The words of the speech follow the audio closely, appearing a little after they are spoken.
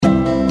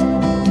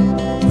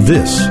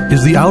This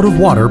is the Out of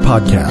Water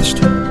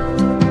Podcast.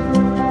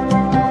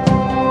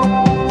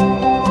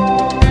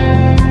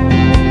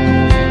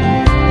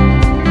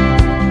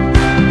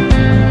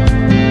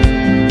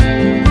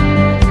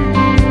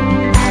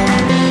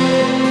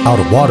 Out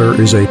of Water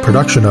is a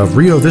production of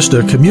Rio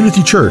Vista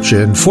Community Church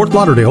in Fort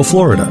Lauderdale,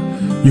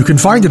 Florida. You can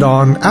find it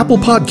on Apple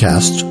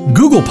Podcasts,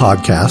 Google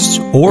Podcasts,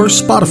 or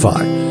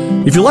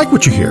Spotify. If you like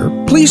what you hear,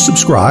 please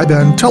subscribe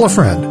and tell a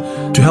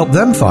friend to help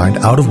them find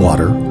Out of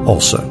Water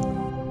also.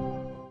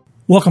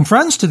 Welcome,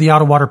 friends, to the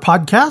Out of Water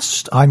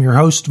Podcast. I'm your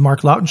host, Mark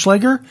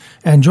Lautenschlager,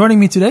 and joining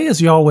me today, as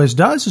he always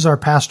does, is our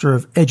pastor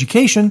of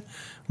education,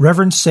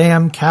 Reverend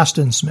Sam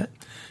Castensmith.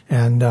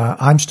 And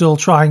I'm still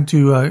trying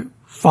to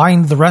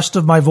find the rest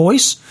of my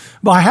voice.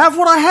 But I have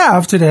what I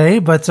have today,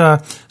 but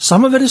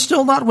some of it is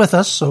still not with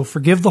us, so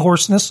forgive the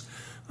hoarseness.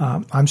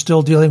 I'm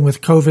still dealing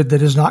with COVID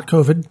that is not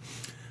COVID.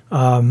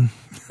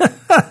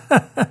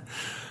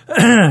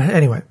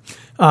 Anyway,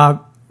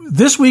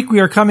 this week we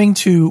are coming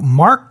to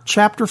Mark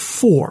chapter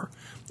 4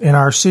 in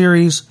our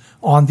series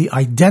on the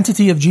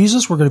identity of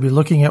Jesus. We're going to be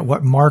looking at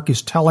what Mark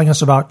is telling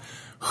us about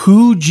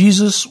who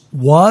Jesus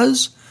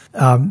was.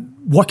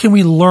 What can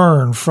we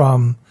learn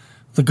from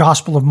the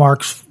Gospel of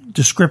Mark's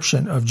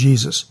description of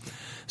Jesus?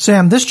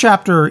 Sam, this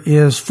chapter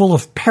is full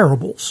of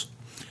parables,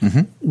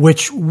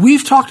 which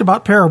we've talked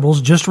about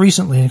parables just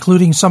recently,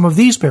 including some of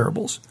these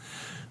parables.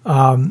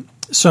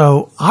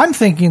 So I'm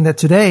thinking that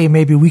today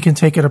maybe we can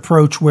take an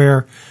approach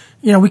where,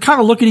 we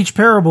kind of look at each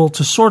parable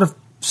to sort of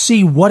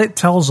see what it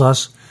tells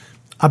us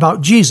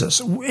about Jesus.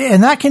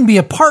 And that can be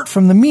apart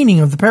from the meaning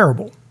of the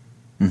parable.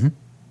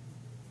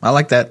 I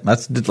like that.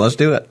 Let's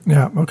do it.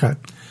 Yeah, okay.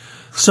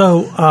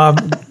 So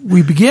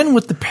we begin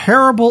with the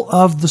parable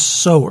of the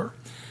sower.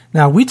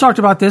 Now, we talked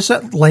about this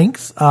at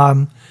length.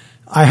 I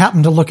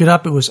happened to look it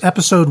up. It was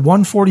episode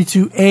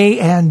 142A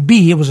and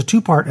B. It was a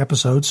two-part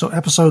episode. So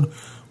episode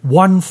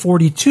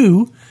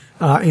 142,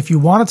 if you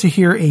wanted to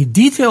hear a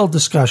detailed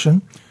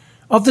discussion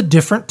of the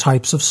different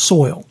types of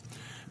soil.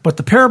 But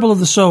the parable of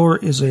the sower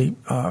is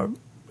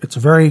it's a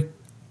very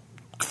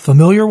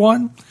familiar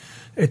one.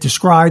 It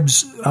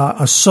describes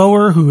a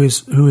sower who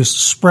is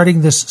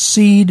spreading this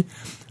seed.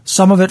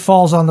 Some of it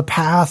falls on the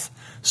path,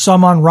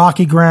 some on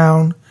rocky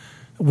ground,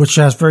 which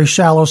has very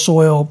shallow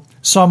soil,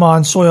 some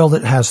on soil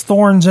that has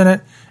thorns in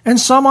it, and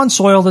some on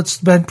soil that's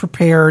been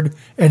prepared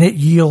and it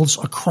yields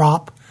a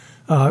crop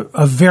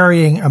of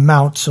varying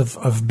amounts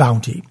of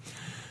bounty.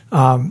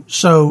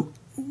 So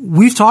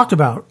we've talked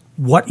about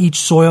what each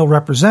soil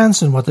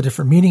represents and what the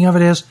different meaning of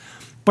it is.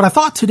 But I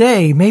thought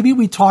today maybe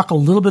we talk a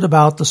little bit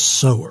about the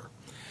sower.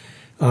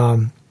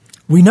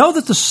 We know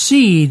that the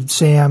seed,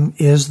 Sam,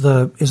 is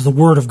the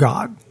Word of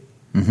God.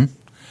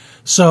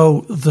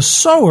 So the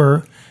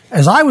sower,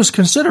 as I was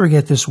considering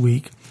it this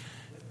week,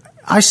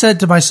 I said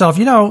to myself,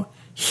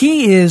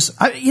 he's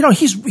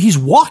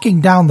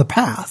walking down the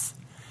path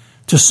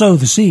to sow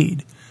the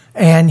seed,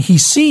 and he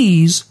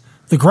sees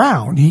the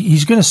ground.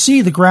 He's going to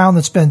see the ground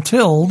that's been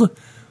tilled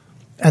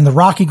and the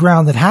rocky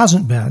ground that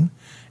hasn't been,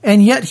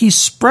 and yet he's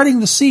spreading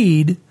the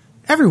seed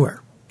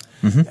everywhere.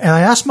 And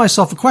I asked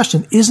myself a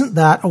question, isn't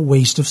that a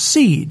waste of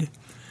seed?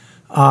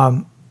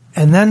 And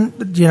then,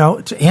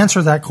 to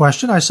answer that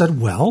question, I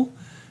said, well,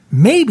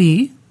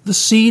 maybe the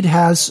seed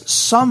has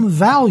some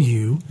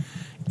value,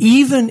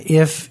 even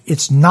if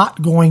it's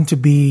not going to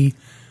be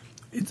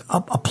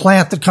a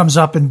plant that comes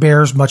up and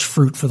bears much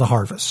fruit for the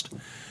harvest.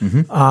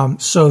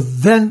 So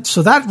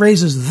that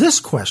raises this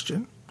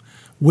question,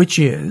 which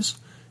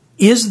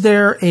is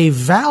there a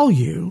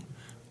value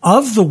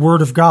of the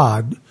Word of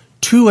God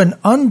to an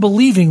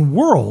unbelieving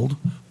world,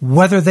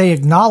 whether they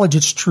acknowledge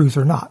its truth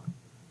or not?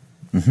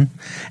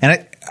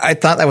 And I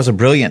thought that was a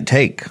brilliant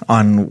take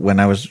on when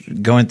I was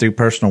going through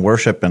personal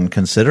worship and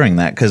considering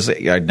that, because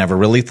I'd never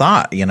really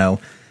thought,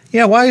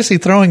 why is he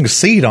throwing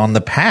seed on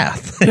the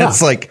path?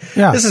 It's like,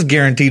 this is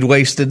guaranteed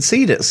wasted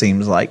seed, it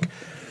seems like.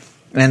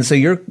 And so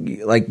you're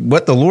like,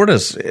 what the Lord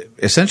is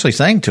essentially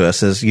saying to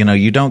us is,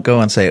 you don't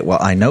go and say, well,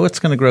 I know it's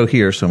going to grow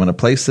here, so I'm going to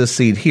place this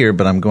seed here,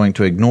 but I'm going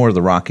to ignore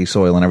the rocky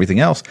soil and everything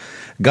else.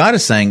 God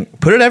is saying,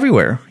 put it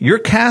everywhere. You're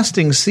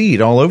casting seed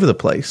all over the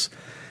place.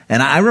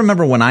 And I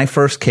remember when I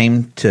first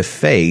came to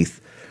faith,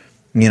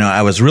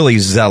 I was really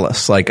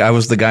zealous. Like, I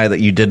was the guy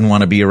that you didn't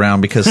want to be around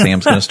because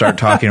Sam's going to start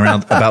talking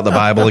around about the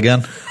Bible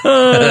again.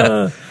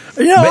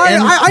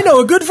 I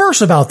know a good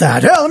verse about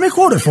that. Yeah, let me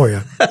quote it for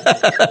you.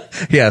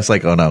 Yeah, it's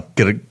like, oh no,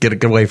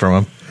 get away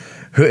from him.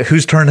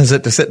 Whose turn is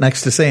it to sit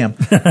next to Sam?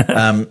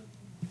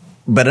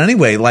 But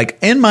anyway, like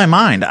in my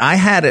mind, I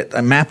had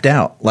it mapped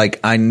out.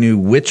 Like I knew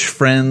which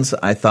friends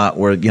I thought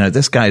were,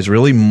 this guy's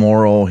really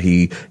moral.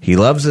 He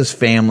loves his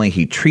family.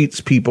 He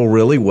treats people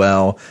really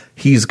well.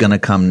 He's going to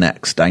come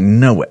next. I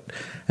know it.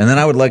 And then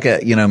I would look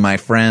at, my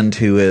friend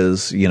who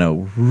is,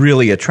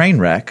 really a train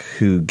wreck,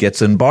 who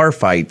gets in bar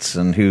fights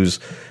and who's,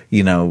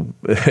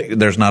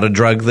 there's not a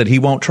drug that he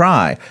won't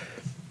try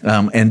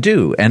and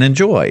do and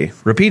enjoy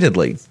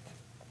repeatedly.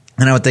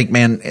 And I would think,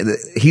 man,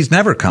 he's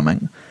never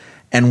coming.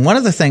 And one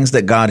of the things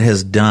that God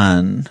has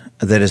done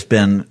that has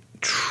been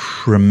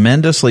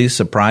tremendously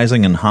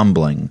surprising and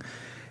humbling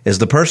is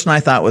the person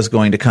I thought was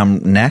going to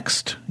come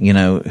next,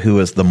 who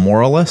was the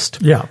moralist,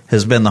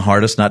 has been the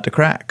hardest nut to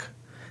crack.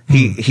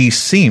 He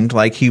seemed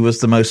like he was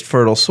the most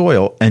fertile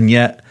soil, and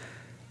yet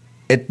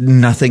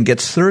nothing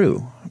gets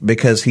through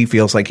because he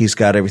feels like he's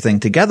got everything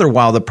together,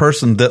 while the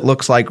person that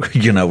looks like,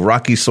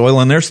 rocky soil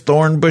and there's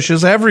thorn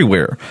bushes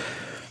everywhere.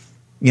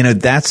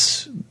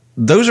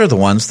 Those are the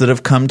ones that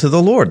have come to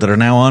the Lord that are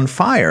now on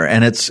fire.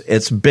 And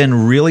it's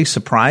been really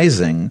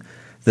surprising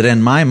that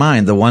in my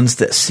mind, the ones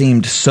that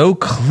seemed so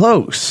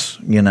close,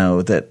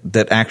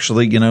 that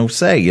actually,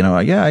 say,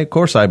 yeah, of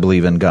course I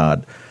believe in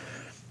God.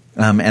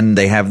 And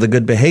they have the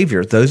good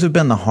behavior. Those have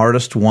been the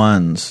hardest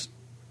ones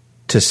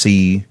to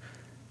see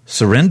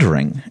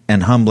surrendering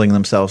and humbling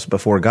themselves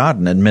before God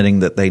and admitting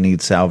that they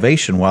need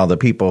salvation, while the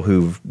people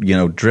who've,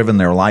 driven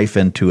their life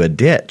into a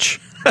ditch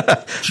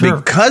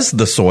because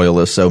the soil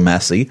is so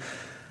messy,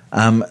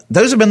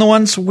 those have been the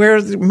ones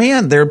where,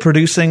 man, they're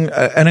producing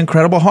an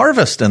incredible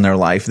harvest in their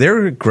life.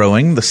 They're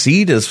growing. The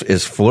seed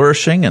is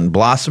flourishing and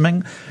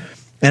blossoming,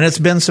 and it's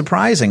been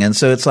surprising. And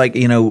so it's like,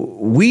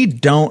 we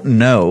don't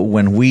know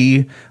when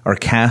we are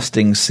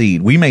casting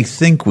seed. We may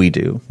think we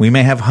do. We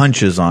may have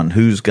hunches on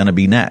who's going to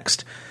be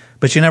next,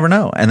 but you never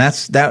know. And I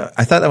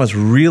thought that was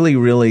really,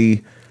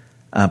 really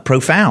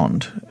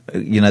profound,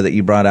 that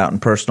you brought out in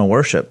personal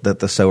worship, that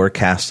the sower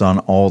casts on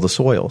all the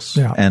soils,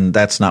 and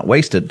that's not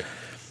wasted.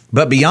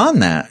 But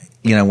beyond that,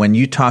 when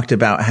you talked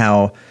about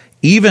how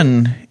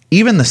even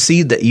the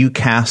seed that you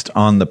cast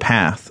on the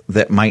path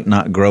that might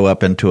not grow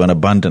up into an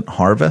abundant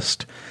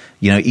harvest,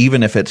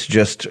 even if it's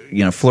just,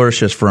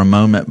 flourishes for a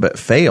moment but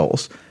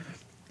fails,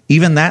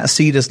 even that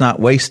seed is not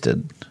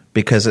wasted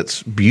because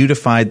it's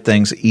beautified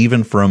things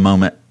even for a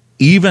moment,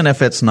 even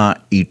if it's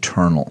not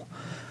eternal.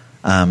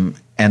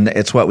 And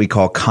it's what we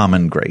call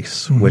common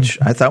grace, which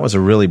I thought was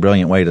a really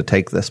brilliant way to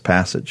take this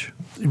passage.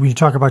 When you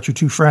talk about your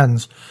two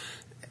friends,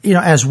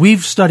 as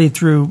we've studied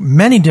through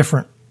many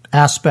different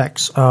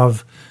aspects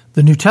of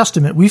the New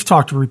Testament, we've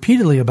talked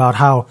repeatedly about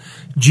how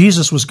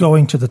Jesus was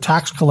going to the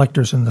tax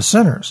collectors and the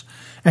sinners,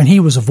 and he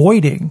was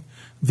avoiding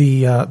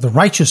the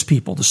righteous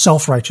people, the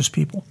self-righteous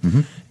people.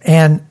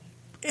 And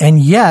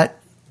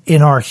yet,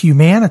 in our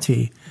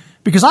humanity,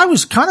 because I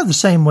was kind of the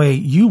same way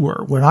you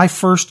were when I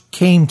first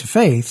came to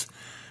faith,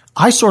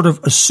 I sort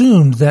of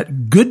assumed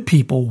that good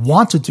people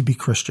wanted to be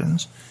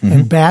Christians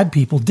and bad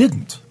people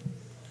didn't.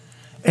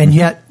 And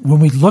yet,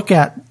 when we look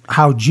at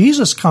how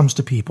Jesus comes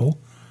to people,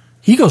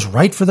 he goes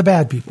right for the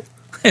bad people.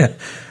 Yeah.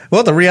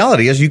 Well, the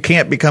reality is you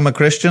can't become a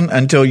Christian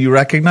until you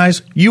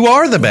recognize you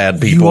are the bad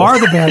people. You are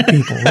the bad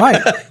people,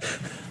 right.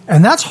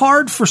 And that's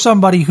hard for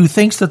somebody who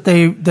thinks that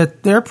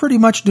they're pretty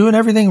much doing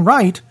everything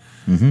right.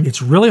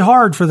 It's really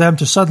hard for them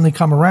to suddenly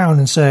come around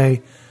and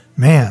say,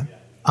 man,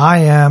 I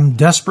am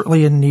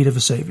desperately in need of a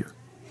Savior.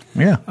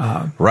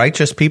 Yeah.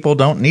 Righteous people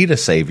don't need a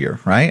Savior,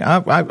 right?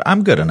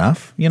 I'm good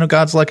enough.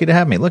 God's lucky to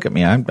have me. Look at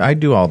me. I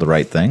do all the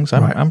right things.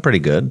 I'm pretty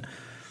good.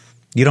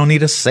 You don't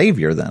need a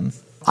Savior then.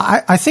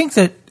 I think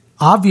that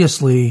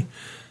obviously,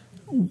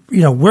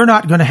 we're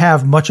not going to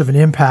have much of an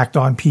impact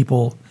on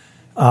people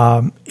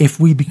if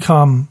we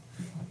become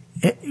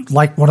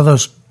like one of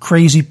those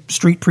crazy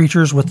street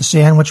preachers with the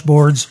sandwich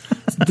boards.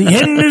 The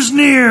end is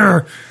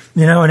near,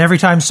 and every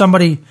time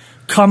somebody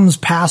comes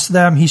past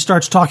them, he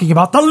starts talking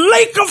about the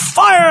lake of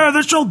fire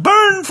that shall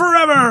burn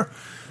forever.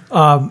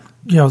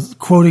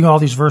 Quoting all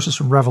these verses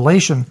from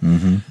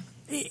Revelation.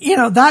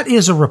 That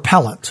is a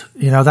repellent.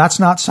 That's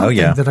not something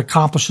that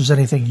accomplishes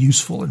anything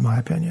useful, in my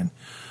opinion.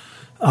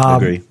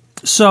 Agree.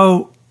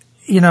 So,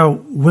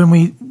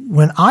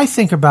 when I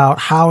think about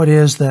how it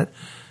is that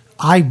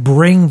I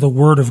bring the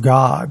Word of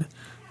God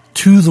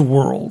to the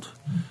world,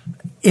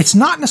 it's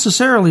not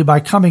necessarily by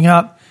coming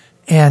up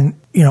and,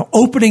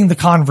 opening the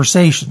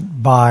conversation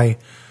by,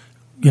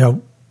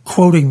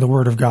 quoting the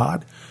Word of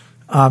God.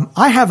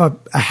 I have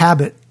a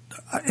habit,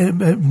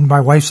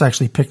 my wife's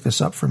actually picked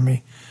this up from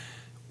me.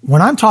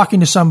 When I'm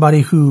talking to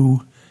somebody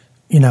who,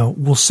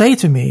 will say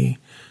to me,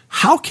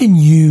 how can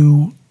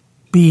you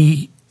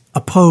be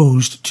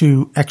opposed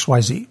to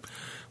XYZ?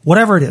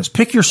 Whatever it is,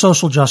 pick your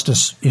social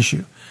justice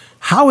issue.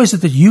 How is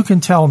it that you can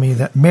tell me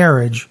that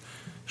marriage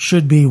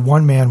should be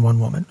one man, one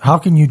woman? How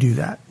can you do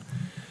that?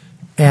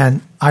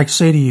 And I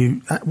say to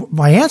you,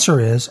 my answer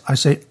is, I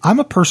say, I'm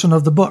a person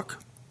of the book.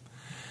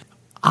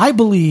 I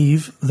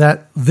believe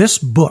that this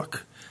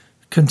book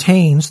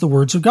contains the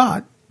words of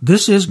God.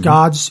 This is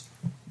God's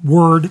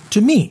word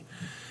to me.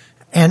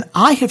 And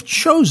I have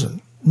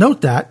chosen,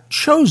 note that,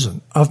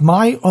 chosen of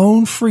my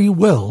own free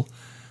will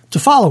to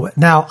follow it.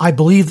 Now, I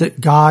believe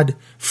that God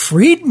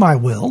freed my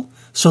will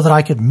so that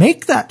I could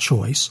make that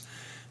choice,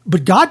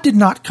 but God did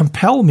not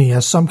compel me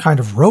as some kind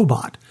of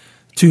robot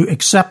to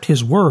accept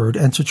his word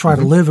and to try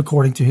to live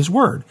according to his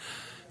word.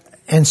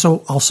 And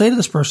so I'll say to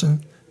this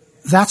person,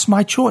 that's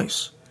my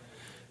choice.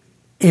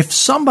 If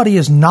somebody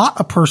is not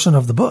a person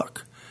of the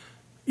book,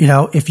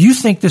 if you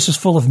think this is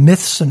full of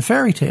myths and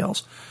fairy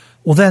tales,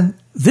 well, then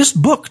this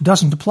book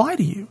doesn't apply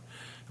to you.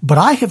 But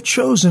I have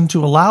chosen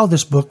to allow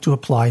this book to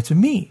apply to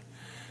me.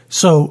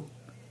 So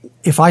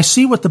if I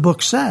see what the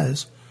book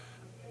says,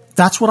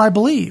 that's what I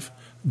believe.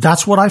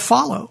 That's what I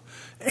follow.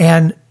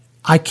 And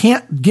I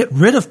can't get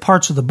rid of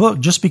parts of the book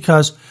just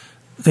because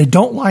they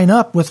don't line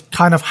up with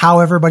kind of how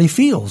everybody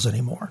feels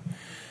anymore.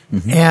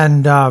 Mm-hmm.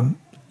 And,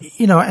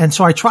 and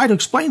so I try to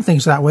explain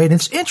things that way. And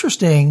it's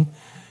interesting.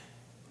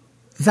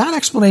 That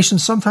explanation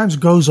sometimes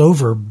goes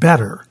over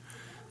better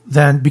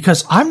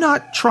because I'm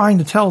not trying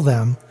to tell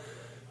them,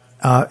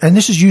 and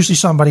this is usually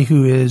somebody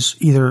who is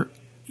either,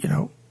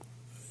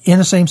 in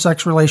a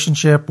same-sex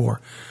relationship or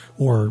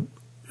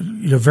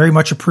very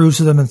much approves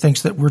of them and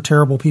thinks that we're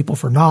terrible people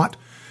for not.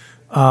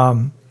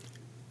 I'm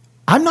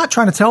not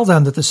trying to tell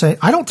them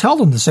I don't tell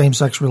them the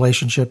same-sex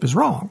relationship is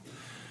wrong.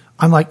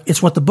 I'm like,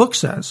 it's what the book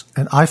says,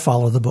 and I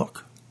follow the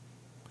book.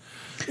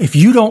 If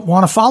you don't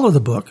want to follow the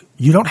book,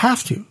 you don't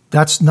have to.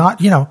 That's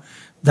not,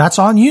 that's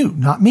on you,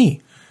 not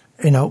me.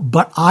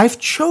 But I've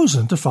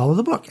chosen to follow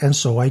the book, and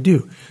so I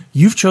do.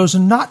 You've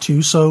chosen not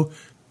to, so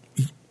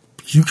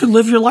you can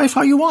live your life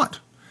how you want.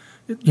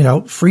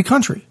 Free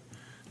country,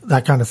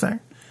 that kind of thing.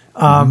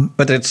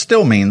 But it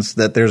still means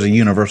that there's a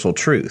universal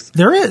truth.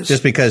 There is.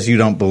 Just because you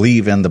don't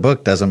believe in the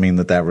book doesn't mean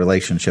that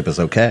relationship is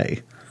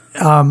okay.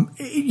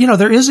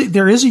 There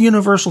is a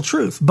universal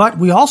truth, but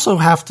we also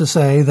have to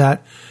say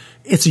that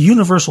it's a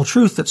universal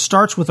truth that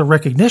starts with a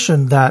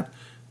recognition that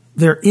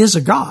there is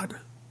a God,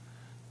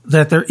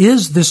 that there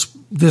is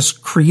this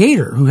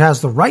creator who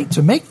has the right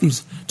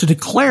to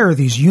declare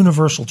these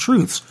universal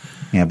truths.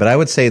 Yeah, but I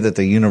would say that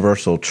the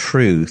universal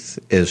truth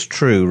is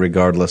true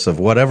regardless of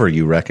whatever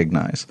you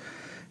recognize.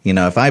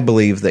 If I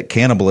believe that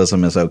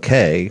cannibalism is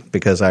okay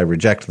because I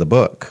reject the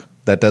book,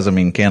 that doesn't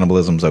mean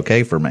cannibalism's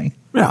okay for me.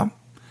 Yeah.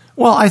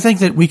 Well, I think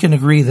that we can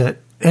agree that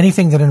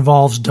anything that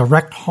involves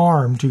direct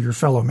harm to your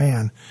fellow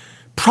man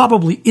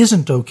probably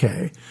isn't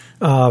okay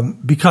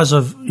because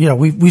of,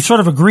 we've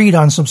sort of agreed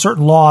on some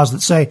certain laws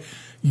that say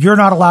you're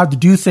not allowed to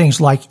do things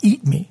like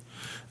eat me.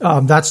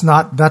 That's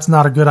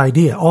not a good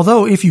idea.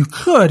 Although if you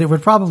could, it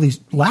would probably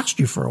last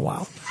you for a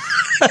while.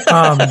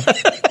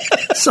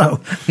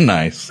 So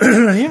nice.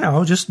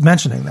 Just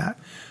mentioning that.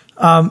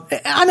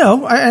 I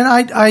know,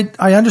 and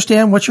I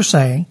understand what you're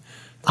saying.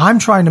 I'm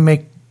trying to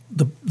make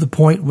the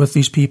point with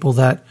these people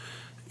that,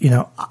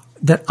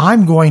 that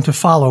I'm going to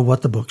follow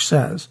what the book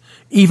says,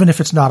 even if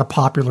it's not a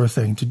popular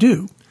thing to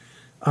do.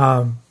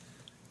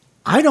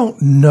 I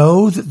don't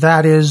know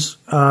that is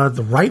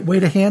the right way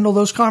to handle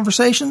those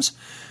conversations,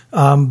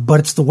 but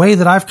it's the way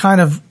that I've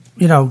kind of,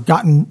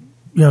 gotten,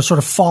 sort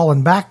of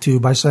fallen back to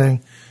by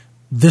saying,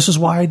 this is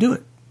why I do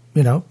it,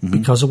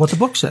 because of what the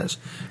book says.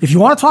 If you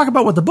want to talk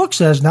about what the book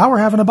says, now we're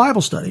having a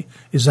Bible study.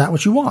 Is that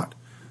what you want?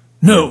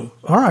 No.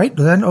 All right.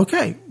 Then,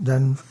 okay.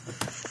 Then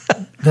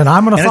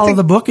I'm going to follow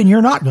the book and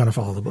you're not going to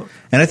follow the book.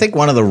 And I think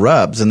one of the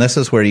rubs, and this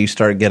is where you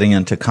start getting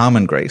into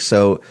common grace.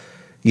 So,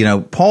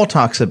 Paul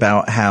talks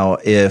about how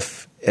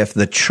if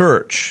the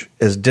church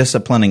is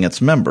disciplining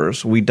its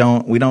members, we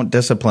don't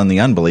discipline the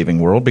unbelieving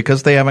world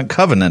because they haven't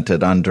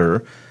covenanted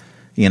under,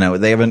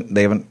 they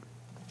haven't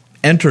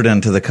entered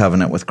into the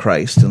covenant with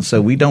Christ, and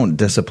so we don't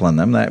discipline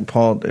them. That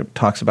Paul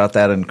talks about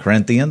that in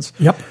Corinthians.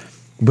 Yep.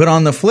 But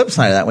on the flip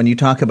side of that, when you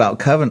talk about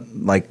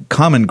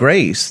common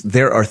grace,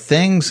 there are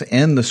things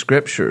in the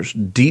scriptures,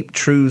 deep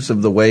truths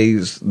of the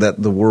ways that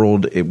the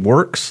world it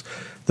works,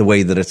 the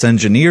way that it's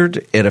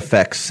engineered. It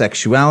affects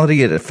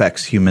sexuality. It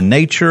affects human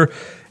nature.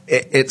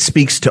 It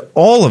speaks to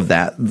all of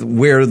that.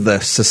 Where the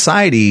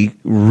society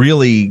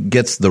really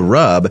gets the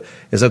rub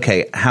is,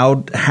 okay,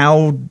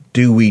 how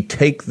do we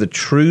take the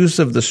truths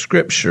of the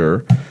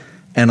scripture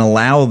and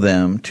allow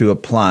them to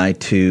apply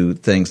to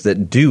things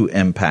that do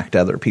impact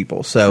other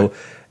people? So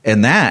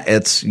in that,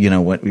 it's,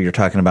 when you're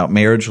talking about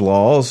marriage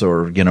laws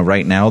or,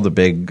 right now the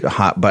big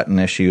hot button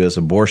issue is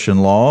abortion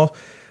law.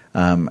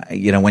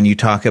 When you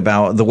talk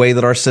about the way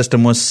that our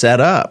system was set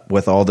up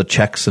with all the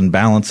checks and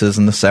balances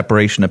and the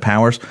separation of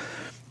powers,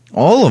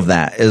 all of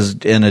that is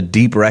in a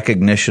deep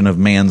recognition of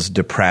man's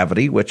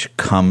depravity, which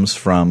comes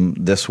from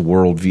this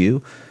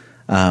worldview.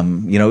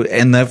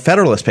 In the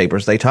Federalist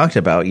Papers, they talked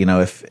about,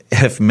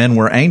 if men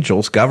were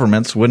angels,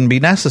 governments wouldn't be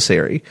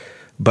necessary.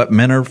 But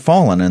men are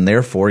fallen, and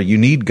therefore you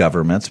need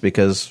governments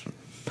because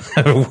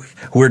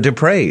we're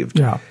depraved.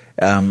 Yeah.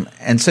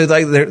 And so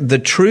the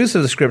truths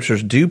of the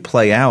scriptures do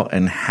play out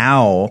in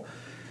how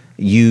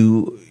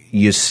you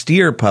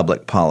steer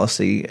public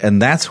policy,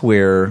 and that's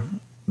where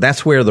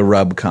the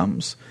rub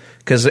comes.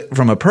 Because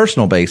from a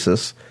personal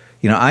basis,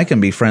 I can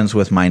be friends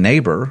with my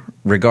neighbor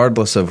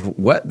regardless of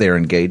what they're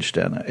engaged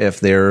in. If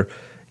they're,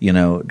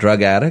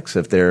 drug addicts,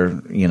 if they're,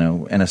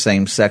 in a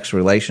same-sex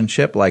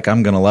relationship,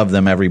 I'm going to love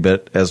them every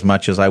bit as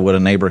much as I would a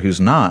neighbor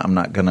who's not. I'm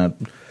not going to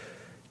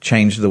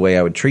change the way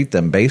I would treat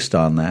them based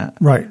on that.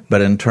 Right. But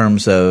in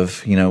terms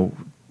of,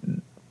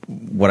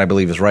 what I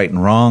believe is right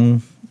and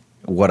wrong,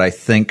 what I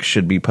think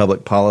should be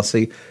public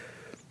policy,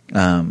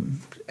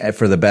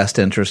 for the best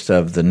interest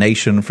of the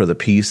nation, for the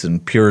peace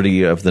and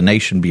purity of the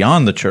nation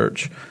beyond the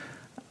church,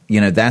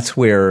 that's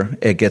where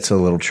it gets a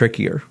little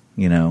trickier.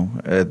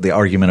 The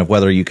argument of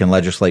whether you can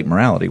legislate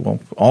morality. Well,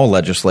 all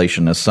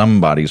legislation is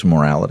somebody's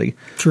morality.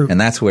 True. And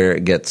that's where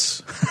it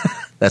gets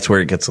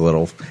a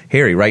little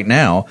hairy. Right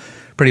now,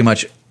 pretty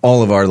much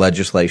all of our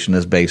legislation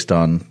is based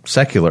on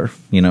secular,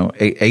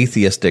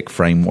 atheistic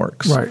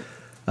frameworks. Right.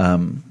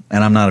 And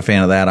I'm not a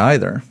fan of that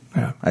either.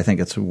 Yeah. I think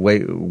it's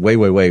way, way,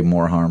 way, way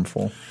more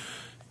harmful.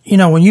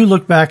 When you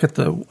look back at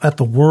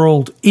the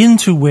world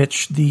into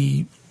which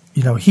the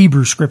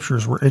Hebrew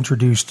scriptures were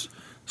introduced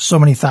so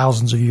many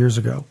thousands of years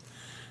ago,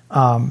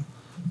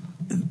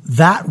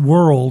 that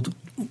world,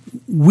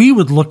 we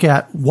would look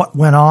at what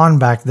went on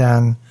back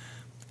then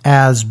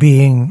as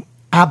being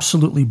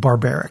absolutely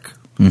barbaric.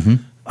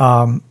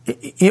 Mm-hmm.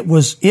 It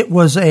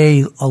was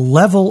a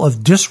level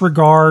of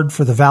disregard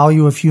for the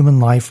value of human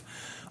life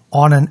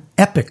on an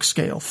epic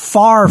scale,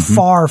 far, mm-hmm.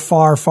 far,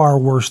 far, far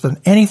worse than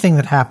anything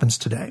that happens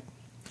today.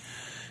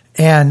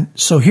 And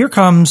so here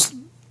comes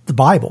the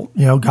Bible.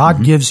 God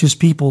mm-hmm. gives his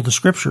people the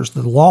scriptures,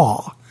 the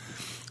law.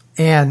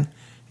 And,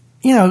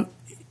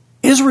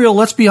 Israel,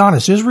 let's be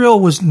honest, Israel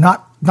was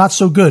not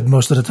so good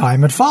most of the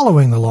time at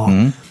following the law.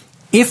 Mm-hmm.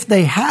 If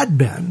they had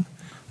been,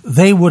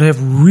 they would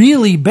have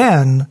really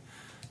been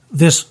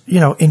this,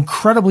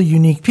 incredibly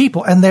unique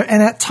people. And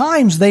at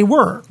times they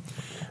were.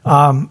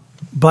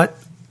 But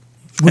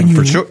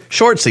when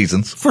short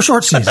seasons. For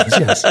short seasons,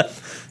 yes.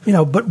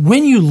 But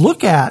when you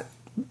look at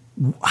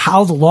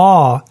how the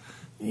law,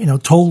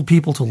 told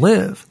people to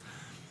live,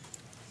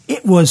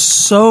 it was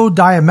so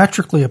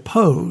diametrically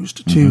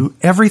opposed to mm-hmm.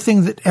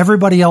 everything that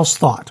everybody else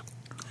thought.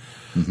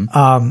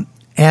 Mm-hmm.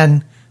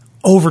 And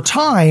over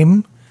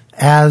time,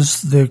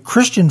 as the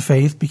Christian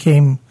faith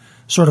became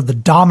sort of the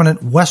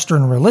dominant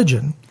Western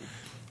religion,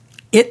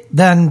 it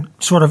then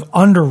sort of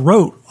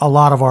underwrote a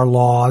lot of our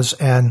laws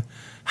and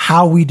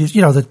how we did,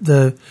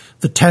 the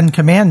Ten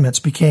Commandments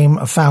became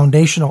a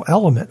foundational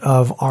element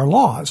of our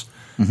laws.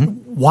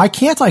 Mm-hmm. Why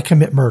can't I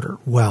commit murder?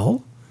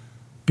 Well,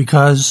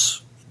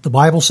 because the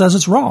Bible says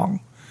it's wrong.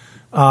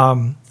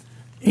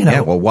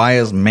 Yeah, well, why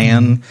is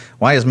man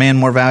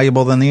more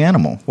valuable than the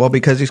animal? Well,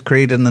 because he's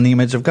created in the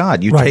image of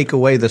God. You take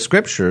away the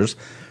scriptures,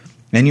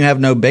 and you have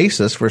no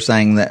basis for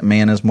saying that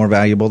man is more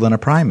valuable than a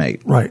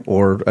primate, right,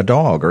 or a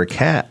dog or a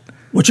cat.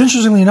 Which,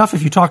 interestingly enough,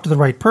 if you talk to the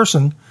right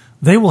person,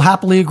 they will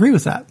happily agree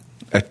with that.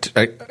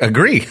 I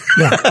agree.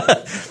 Yeah.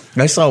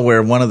 I saw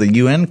where one of the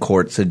UN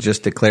courts had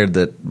just declared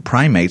that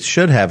primates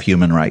should have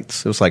human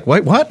rights. It was like,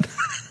 wait, what?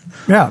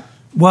 Yeah.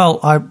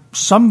 Well,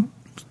 some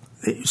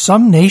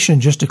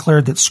nation just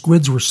declared that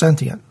squids were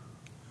sentient.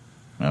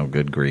 Oh,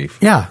 good grief.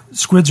 Yeah,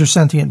 squids are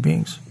sentient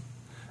beings.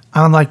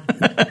 I'm like,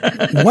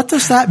 what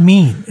does that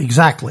mean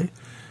exactly?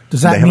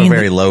 Does that mean they have a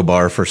very low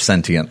bar for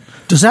sentient?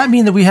 Does that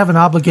mean that we have an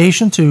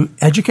obligation to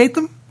educate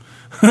them?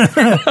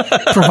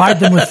 Provide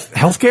them with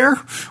health care?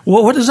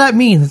 Well, what does that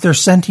mean that they're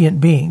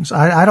sentient beings?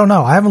 I don't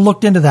know. I haven't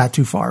looked into that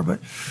too far, but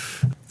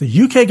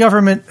the UK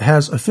government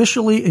has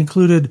officially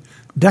included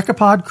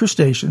decapod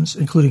crustaceans,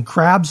 including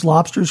crabs,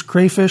 lobsters,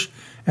 crayfish,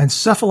 and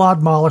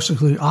cephalod mollusks,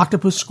 including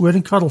octopus, squid,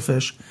 and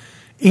cuttlefish,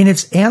 in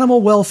its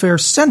Animal Welfare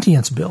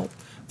Sentience Bill.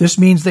 This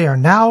means they are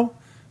now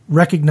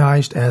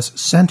recognized as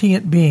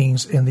sentient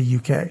beings in the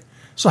UK.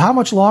 So how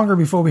much longer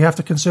before we have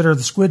to consider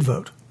the squid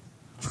vote?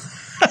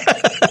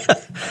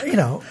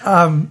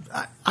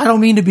 I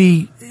don't mean to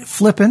be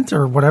flippant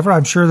or whatever.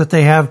 I'm sure that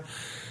they have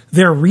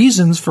their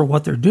reasons for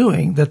what they're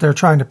doing, that they're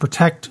trying to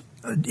protect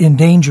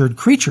endangered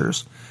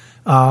creatures.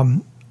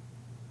 But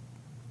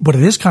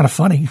it is kind of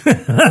funny,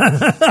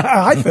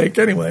 I think,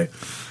 anyway.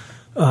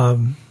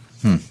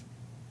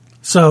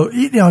 So,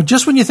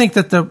 just when you think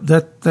that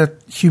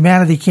that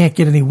humanity can't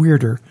get any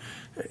weirder,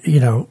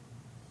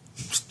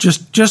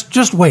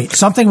 just wait.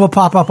 Something will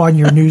pop up on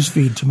your news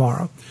feed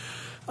tomorrow.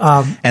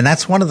 And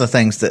that's one of the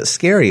things that's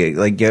scary,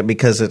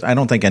 because I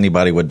don't think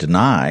anybody would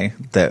deny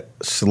that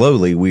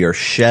slowly we are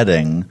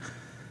shedding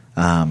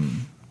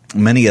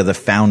many of the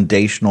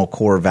foundational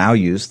core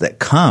values that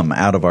come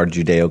out of our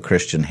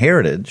Judeo-Christian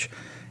heritage,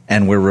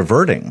 and we're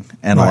reverting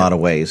in a lot of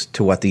ways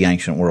to what the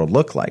ancient world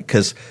looked like.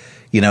 Because,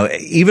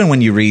 even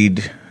when you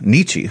read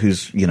Nietzsche,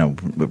 who's,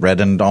 read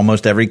in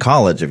almost every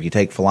college, if you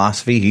take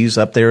philosophy, he's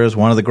up there as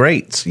one of the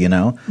greats,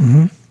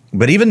 Mm-hmm.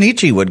 But even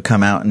Nietzsche would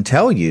come out and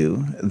tell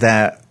you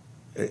that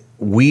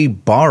we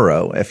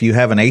borrow, if you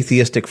have an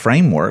atheistic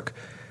framework,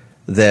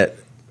 that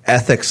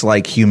ethics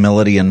like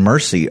humility and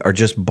mercy are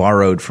just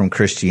borrowed from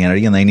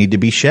Christianity and they need to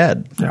be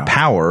shed. Yeah.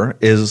 Power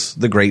is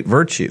the great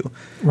virtue.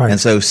 Right. And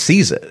so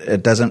seize it.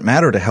 It doesn't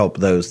matter to help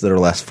those that are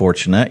less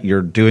fortunate.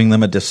 You're doing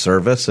them a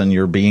disservice and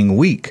you're being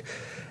weak.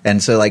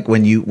 And so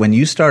when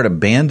you start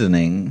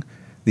abandoning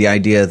the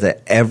idea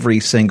that every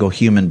single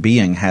human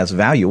being has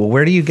value, well,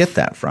 where do you get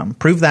that from?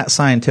 Prove that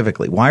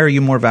scientifically. Why are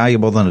you more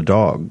valuable than a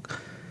dog?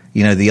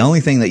 The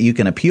only thing that you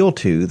can appeal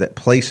to that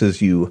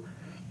places you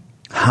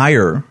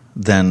higher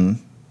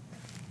than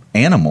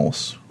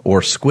animals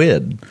or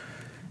squid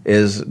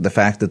is the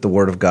fact that the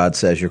Word of God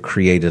says you're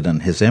created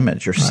in His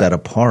image. You're set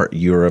apart.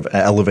 You're of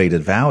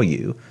elevated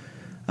value.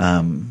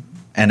 And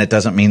it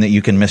doesn't mean that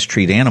you can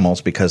mistreat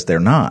animals because they're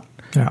not.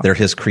 Yeah. They're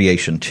his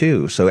creation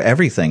too. So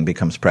everything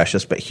becomes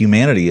precious, but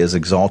humanity is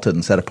exalted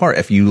and set apart.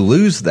 If you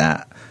lose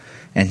that,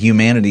 and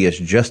humanity is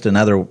just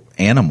another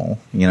animal,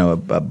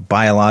 a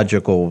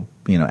biological,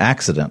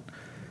 accident,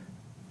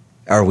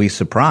 are we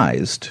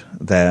surprised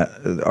that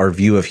our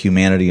view of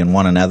humanity and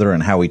one another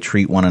and how we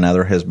treat one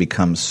another has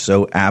become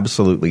so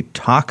absolutely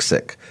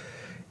toxic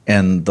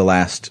in the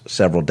last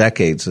several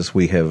decades as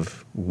we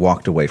have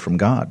walked away from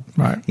God?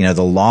 Right.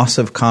 The loss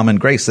of common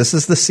grace. This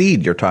is the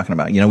seed you're talking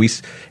about.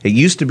 It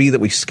used to be that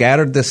we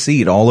scattered the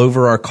seed all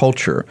over our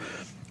culture,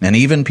 and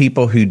even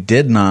people who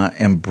did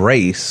not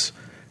embrace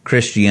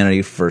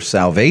Christianity for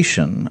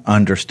salvation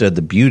understood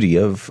the beauty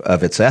of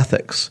its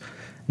ethics.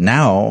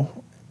 Now,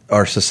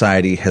 our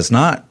society has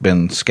not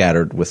been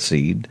scattered with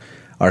seed.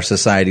 Our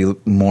society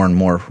more and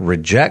more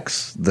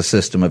rejects the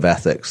system of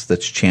ethics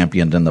that's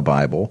championed in the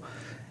Bible,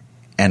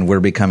 and we're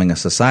becoming a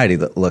society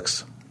that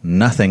looks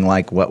nothing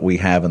like what we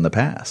have in the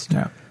past.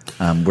 Yeah.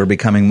 We're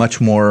becoming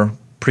much more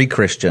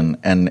pre-Christian,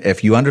 and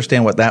if you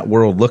understand what that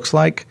world looks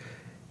like,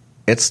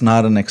 it's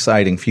not an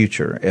exciting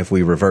future if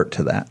we revert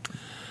to that.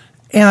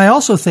 And I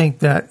also think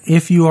that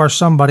if you are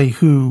somebody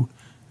who,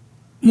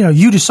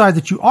 you decide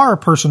that you are a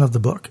person of the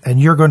book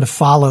and you're going to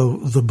follow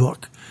the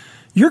book,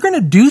 you're going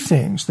to do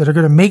things that are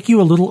going to make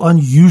you a little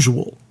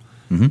unusual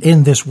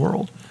in this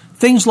world.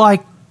 Things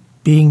like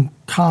being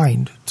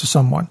kind to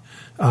someone,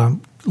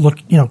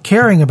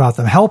 caring about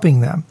them, helping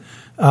them,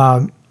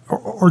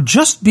 or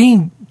just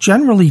being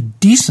generally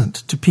decent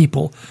to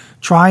people,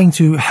 trying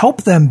to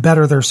help them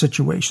better their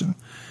situation.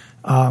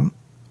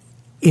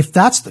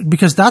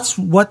 Because that's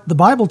what the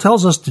Bible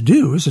tells us to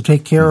do, is to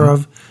take care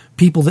of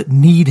people that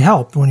need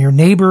help. When your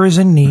neighbor is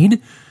in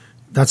need,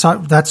 that's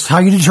how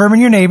you determine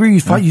your neighbor. You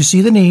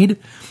see the need,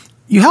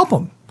 you help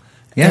them.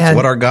 Yeah, it's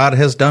what our God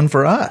has done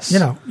for us.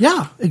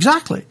 Yeah,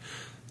 exactly.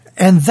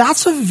 And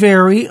that's a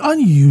very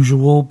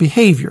unusual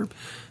behavior.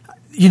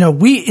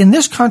 In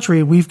this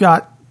country, we've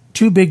got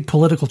two big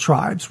political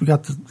tribes. We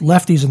got the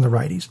lefties and the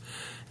righties,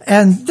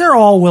 and they're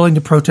all willing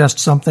to protest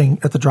something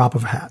at the drop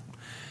of a hat.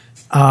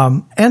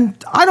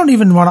 And I don't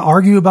even want to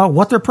argue about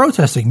what they're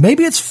protesting.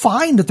 Maybe it's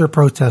fine that they're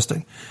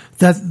protesting,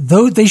 that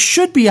though they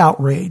should be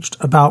outraged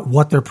about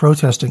what they're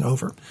protesting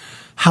over.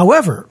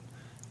 However,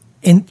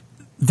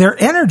 their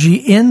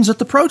energy ends at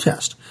the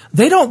protest.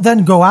 They don't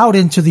then go out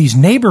into these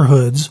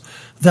neighborhoods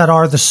that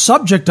are the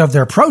subject of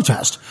their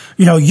protest.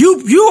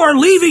 You are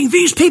leaving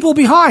these people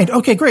behind.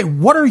 Okay, great.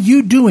 What are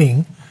you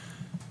doing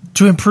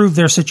to improve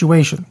their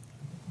situation?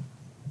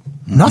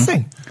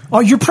 Nothing. Oh,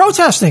 you're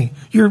protesting.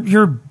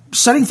 You're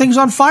setting things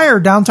on fire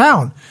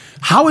downtown.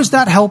 How is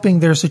that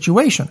helping their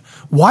situation?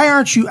 Why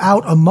aren't you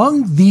out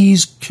among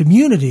these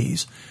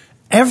communities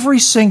every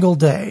single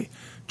day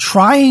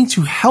trying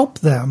to help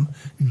them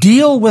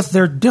deal with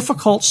their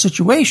difficult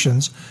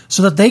situations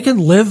so that they can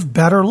live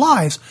better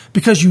lives?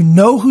 Because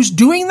who's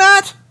doing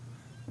that?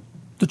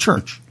 The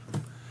church.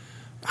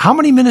 How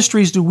many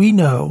ministries do we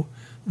know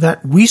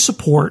that we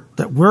support,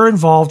 that we're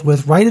involved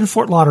with right in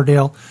Fort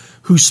Lauderdale,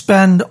 who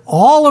spend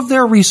all of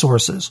their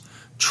resources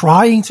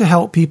trying to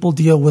help people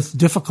deal with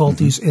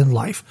difficulties in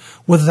life,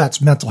 whether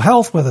that's mental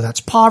health, whether that's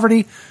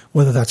poverty,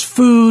 whether that's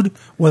food,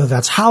 whether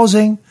that's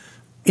housing?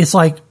 It's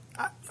like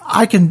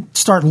I can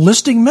start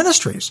listing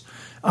ministries.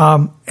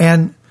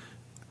 And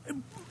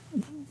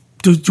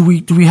do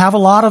we have a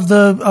lot of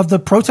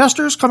the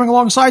protesters coming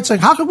alongside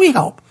saying, how can we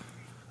help?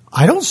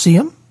 I don't see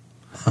them.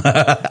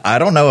 I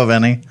don't know of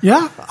any.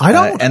 Yeah, I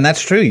don't. And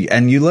that's true.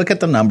 And you look at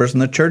the numbers,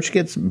 and the church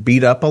gets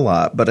beat up a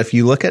lot. But if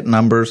you look at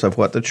numbers of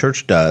what the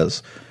church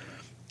does,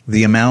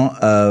 the amount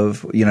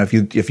of,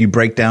 if you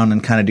break down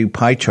and kind of do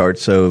pie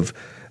charts of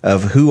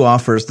who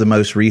offers the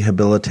most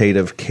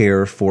rehabilitative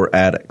care for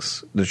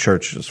addicts, the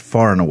church is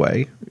far and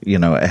away,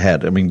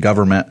 ahead. I mean,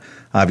 government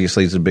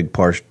obviously is a big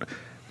part,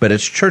 but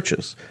it's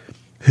churches.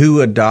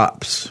 Who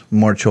adopts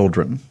more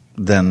children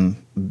than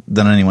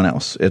anyone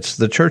else? It's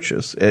the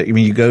churches. I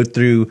mean, you go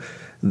through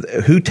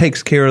who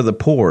takes care of the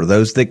poor,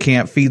 those that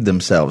can't feed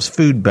themselves,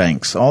 food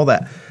banks, all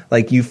that.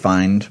 Like, you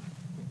find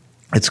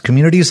it's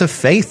communities of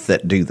faith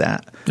that do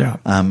that. Yeah.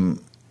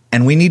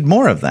 And we need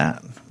more of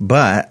that.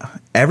 But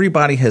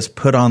everybody has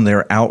put on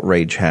their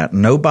outrage hat.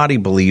 Nobody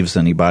believes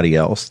anybody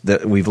else.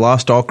 That we've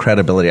lost all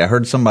credibility. I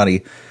heard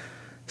somebody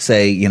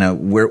say,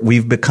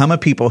 we've become a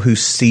people who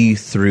see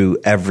through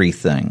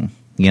everything.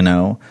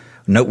 No,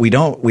 we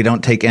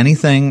don't take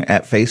anything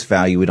at face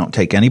value. We don't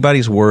take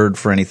anybody's word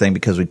for anything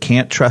because we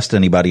can't trust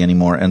anybody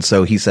anymore. And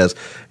so he says,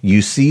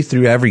 you see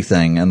through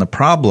everything. And the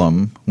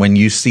problem when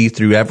you see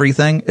through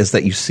everything is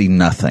that you see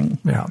nothing.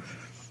 Yeah.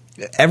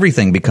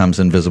 Everything becomes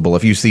invisible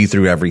if you see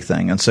through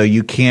everything. And so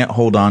you can't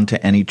hold on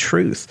to any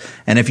truth.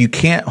 And if you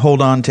can't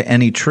hold on to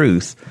any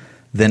truth,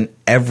 then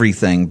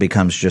everything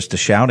becomes just a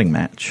shouting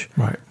match.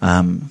 Right.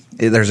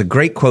 There's a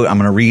great quote. I'm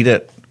going to read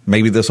it.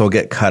 Maybe this will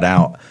get cut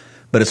out.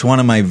 But it's one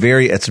of my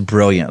it's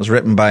brilliant. It was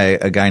written by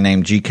a guy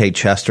named G.K.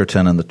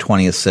 Chesterton in the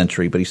 20th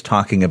century, but he's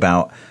talking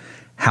about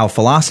how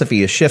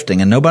philosophy is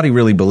shifting and nobody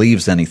really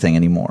believes anything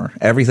anymore.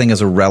 Everything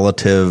is a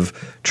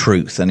relative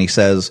truth. And he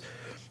says,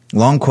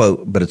 long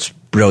quote, but it's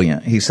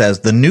brilliant. He says,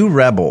 the new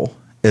rebel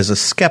is a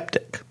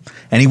skeptic,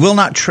 and he will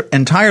not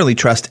entirely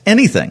trust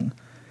anything.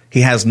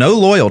 He has no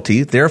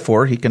loyalty,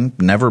 therefore he can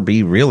never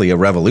be really a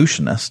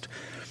revolutionist.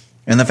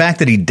 And the fact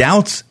that he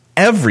doubts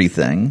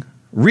everything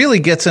really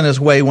gets in his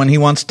way when he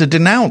wants to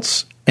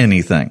denounce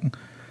anything.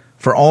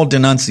 For all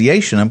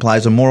denunciation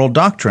implies a moral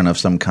doctrine of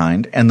some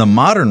kind, and the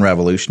modern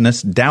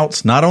revolutionist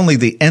doubts not only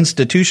the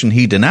institution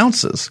he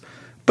denounces,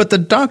 but the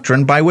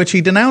doctrine by which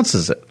he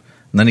denounces it.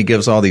 And then he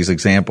gives all these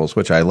examples,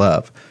 which I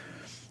love.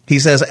 He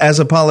says, as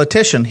a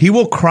politician, he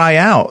will cry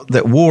out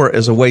that war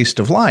is a waste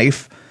of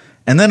life,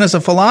 and then as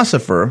a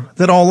philosopher,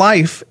 that all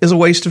life is a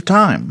waste of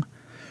time.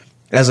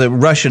 As a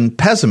Russian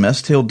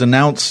pessimist, will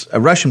denounce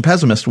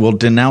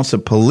a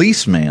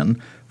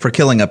policeman for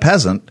killing a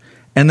peasant,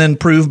 and then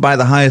prove by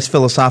the highest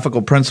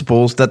philosophical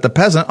principles that the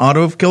peasant ought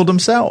to have killed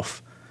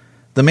himself.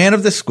 The man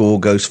of this school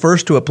goes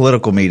first to a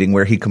political meeting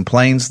where he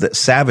complains that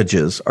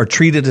savages are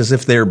treated as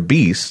if they're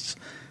beasts,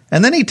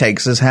 and then he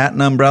takes his hat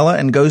and umbrella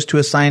and goes to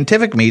a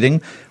scientific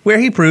meeting where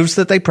he proves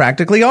that they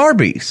practically are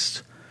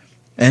beasts.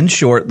 In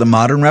short, the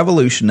modern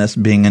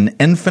revolutionist, being an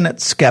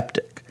infinite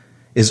skeptic,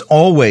 is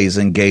always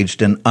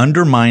engaged in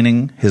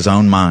undermining his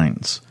own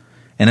minds.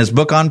 In his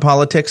book on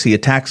politics, he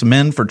attacks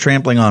men for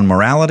trampling on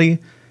morality.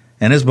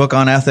 In his book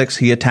on ethics,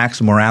 he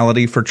attacks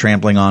morality for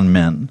trampling on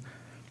men.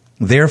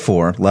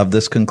 Therefore, love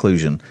this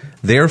conclusion,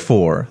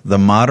 therefore, the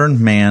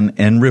modern man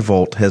in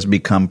revolt has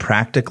become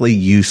practically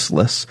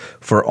useless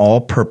for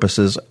all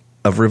purposes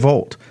of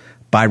revolt.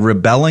 By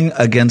rebelling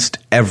against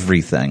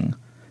everything,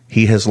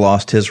 he has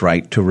lost his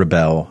right to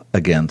rebel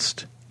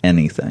against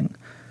anything.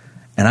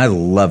 And I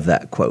love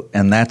that quote.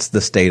 And that's the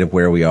state of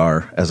where we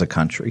are as a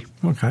country.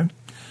 Okay.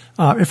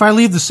 If I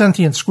leave the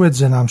sentient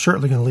squids in, I'm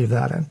certainly going to leave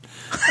that in.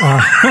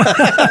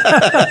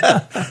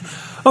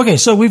 Okay,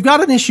 so we've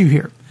got an issue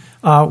here.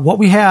 What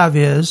we have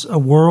is a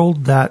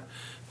world that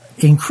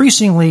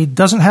increasingly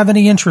doesn't have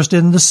any interest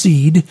in the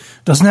seed,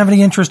 doesn't have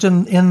any interest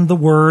in the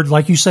word.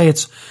 Like you say,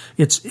 it's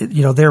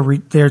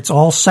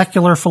all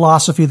secular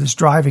philosophy that's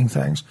driving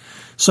things.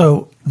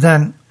 So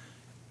then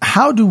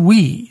how do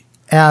we,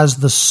 as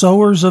the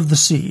sowers of the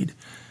seed,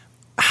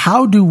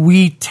 how do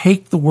we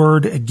take the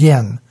word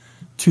again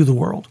to the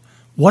world?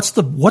 What's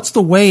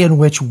the way in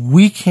which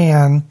we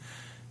can,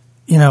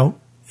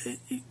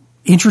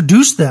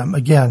 introduce them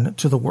again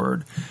to the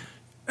word?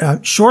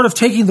 Short of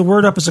taking the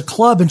word up as a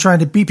club and trying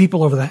to beat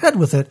people over the head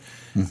with it,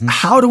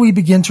 how do we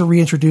begin to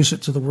reintroduce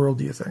it to the world,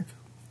 do you think?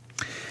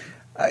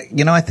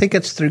 I think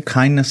it's through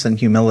kindness and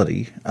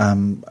humility.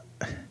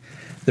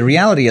 The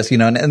reality is,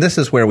 and this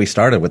is where we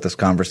started with this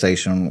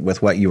conversation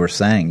with what you were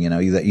saying,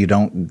 that you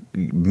don't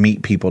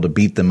meet people to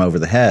beat them over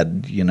the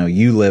head.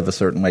 You live a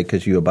certain way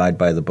because you abide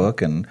by the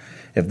book, and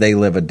if they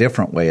live a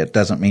different way, it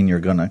doesn't mean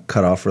you're going to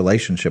cut off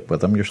relationship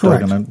with them. You're still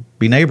going to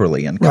be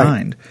neighborly and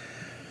kind.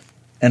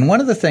 And one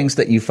of the things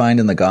that you find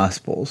in the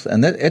Gospels,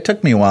 and it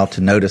took me a while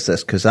to notice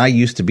this because I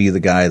used to be the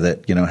guy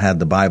that, had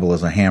the Bible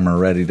as a hammer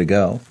ready to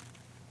go.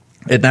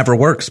 It never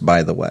works,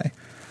 by the way.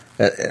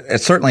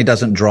 It certainly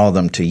doesn't draw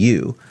them to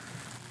you.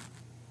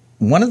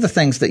 One of the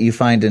things that you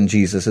find in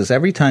Jesus is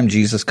every time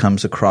Jesus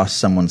comes across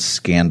someone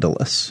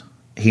scandalous,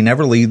 he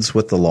never leads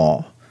with the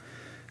law.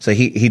 So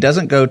he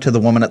doesn't go to the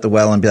woman at the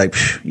well and be like,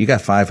 you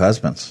got 5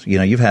 husbands.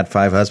 You've had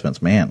 5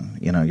 husbands. Man,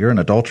 you're an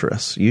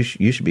adulteress. You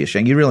should be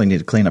ashamed. You really need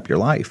to clean up your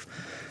life.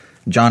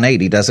 John 8,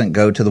 he doesn't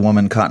go to the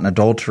woman caught in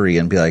adultery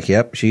and be like,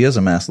 yep, she is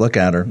a mess. Look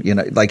at her.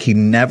 He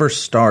never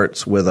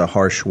starts with a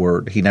harsh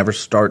word. He never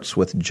starts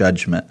with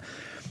judgment.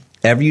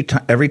 Every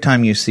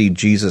time you see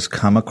Jesus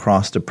come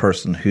across a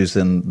person who's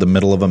in the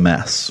middle of a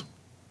mess,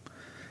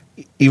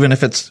 even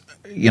if it's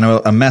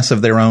a mess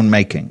of their own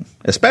making,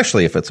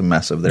 especially if it's a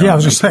mess of their own making. Yeah, I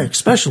was going to say,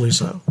 especially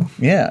so.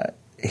 Yeah.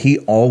 He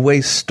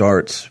always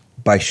starts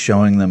by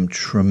showing them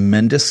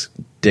tremendous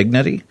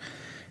dignity.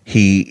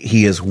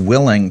 He is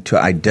willing to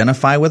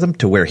identify with them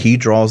to where he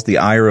draws the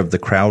ire of the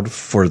crowd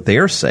for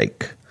their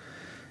sake.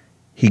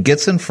 He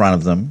gets in front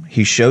of them.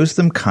 He shows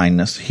them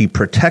kindness. He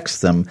protects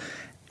them.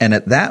 And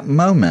at that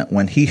moment,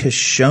 when he has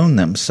shown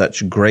them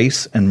such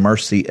grace and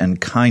mercy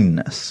and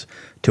kindness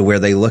to where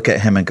they look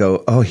at him and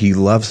go, oh, he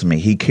loves me.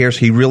 He cares.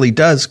 He really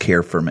does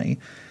care for me.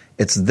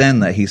 It's then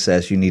that he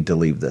says, you need to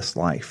leave this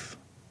life.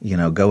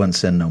 Go and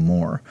sin no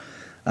more.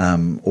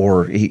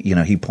 Or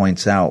he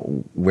points out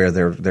where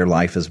their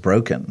life is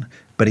broken.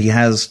 But he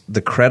has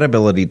the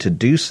credibility to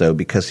do so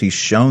because he's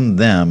shown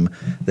them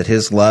that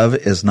his love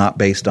is not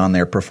based on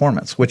their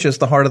performance, which is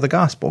the heart of the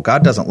gospel.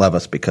 God doesn't love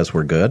us because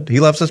we're good. He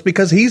loves us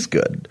because he's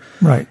good.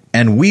 Right.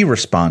 And we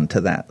respond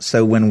to that.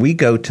 So when we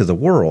go to the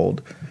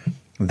world,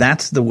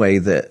 that's the way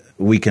that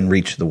we can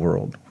reach the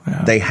world.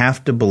 Yeah. They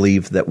have to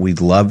believe that we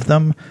love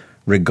them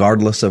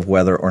regardless of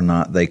whether or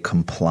not they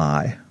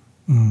comply.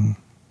 Mm.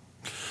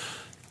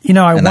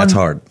 That's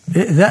hard.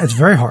 It's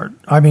very hard.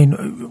 I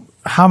mean,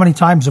 how many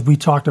times have we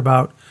talked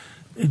about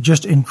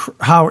just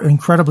how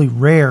incredibly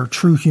rare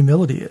true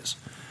humility is?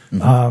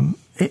 Mm-hmm.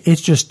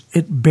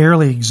 It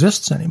barely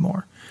exists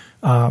anymore.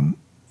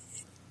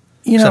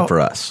 Except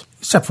for us.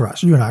 Except for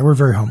us. You and I, we're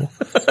very humble.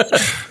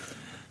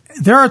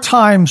 there are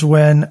times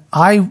when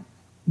I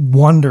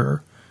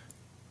wonder,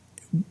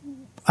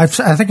 I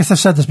think I've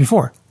said this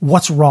before,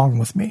 what's wrong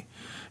with me?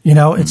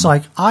 It's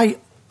like I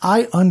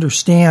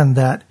understand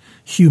that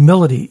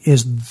humility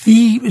is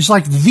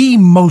like the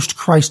most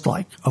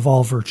Christ-like of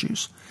all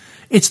virtues.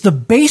 It's the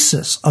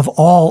basis of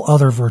all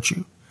other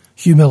virtue.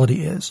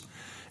 Humility is.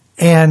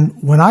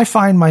 And when I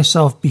find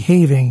myself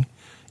behaving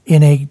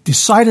in a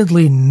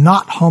decidedly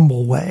not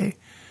humble way,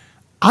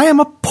 I am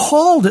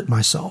appalled at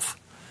myself,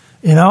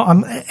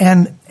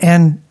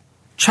 and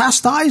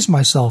chastise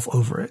myself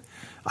over it.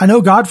 I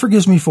know God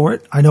forgives me for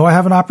it. I know I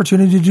have an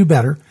opportunity to do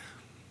better,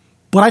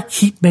 but I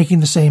keep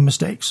making the same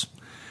mistakes.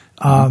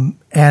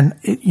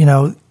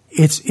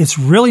 It's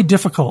really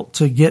difficult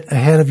to get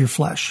ahead of your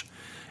flesh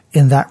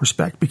in that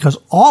respect, because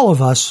all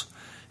of us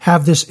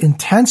have this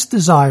intense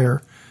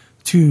desire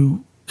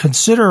to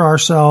consider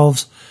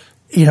ourselves,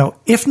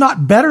 if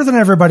not better than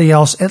everybody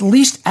else, at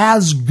least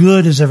as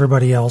good as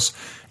everybody else.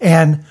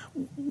 And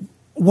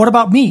what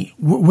about me?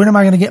 When am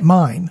I going to get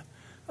mine?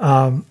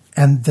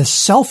 And the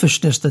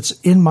selfishness that's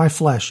in my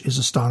flesh is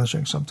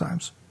astonishing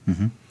sometimes.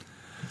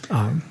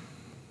 Mm-hmm.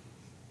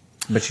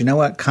 But you know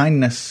what?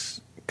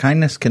 Kindness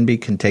can be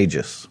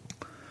contagious.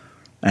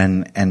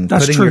 And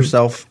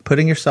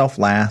putting yourself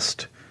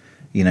last,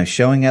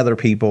 showing other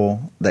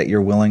people that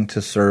you're willing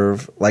to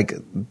serve, like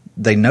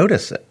they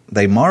notice it,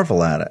 they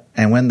marvel at it.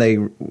 And when they,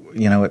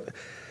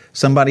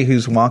 somebody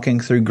who's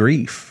walking through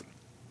grief,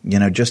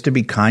 just to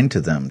be kind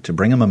to them, to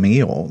bring them a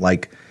meal,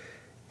 like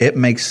it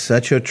makes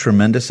such a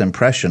tremendous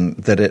impression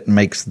that it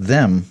makes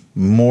them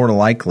more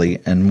likely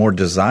and more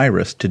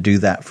desirous to do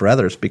that for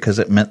others because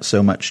it meant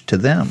so much to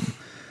them.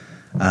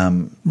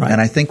 Right. And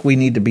I think we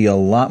need to be a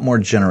lot more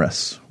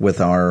generous with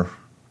our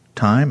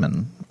time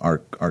and our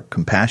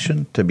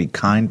compassion to be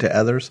kind to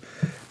others,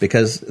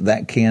 because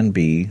that can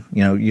be,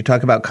 you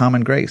talk about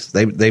common grace.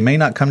 They may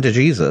not come to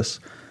Jesus,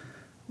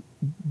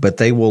 but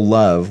they will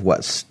love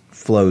what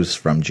flows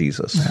from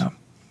Jesus.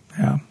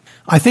 Yeah.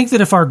 I think that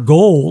if our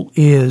goal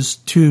is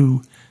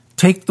to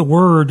take the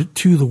word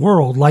to the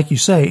world, like you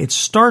say, it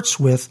starts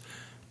with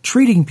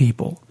treating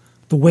people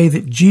the way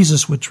that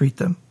Jesus would treat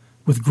them,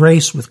 with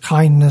grace, with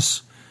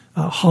kindness,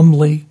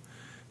 humbly,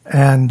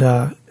 and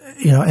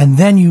and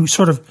then you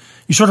sort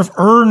of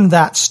earn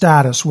that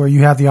status where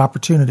you have the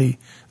opportunity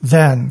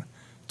then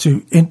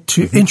to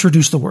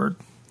introduce the word.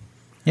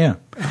 Yeah,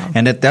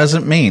 and it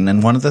doesn't mean,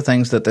 and one of the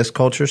things that this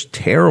culture is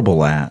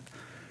terrible at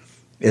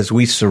is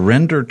we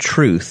surrender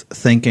truth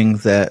thinking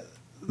that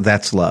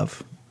that's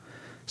love.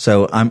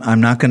 So I'm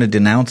not going to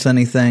denounce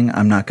anything.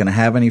 I'm not going to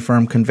have any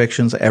firm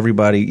convictions.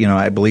 Everybody,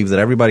 I believe that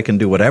everybody can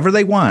do whatever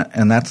they want,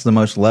 and that's the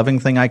most loving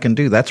thing I can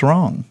do. That's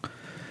wrong.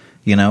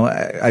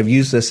 I've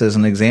used this as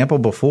an example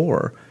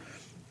before,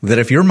 that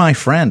if you're my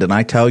friend and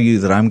I tell you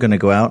that I'm going to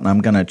go out and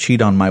I'm going to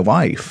cheat on my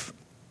wife,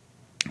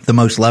 the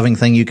most loving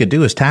thing you could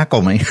do is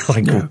tackle me,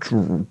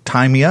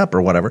 tie me up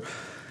or whatever.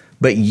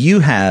 But you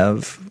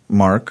have,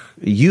 Mark,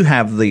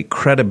 the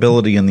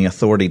credibility and the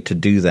authority to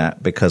do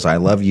that because I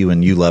love you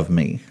and you love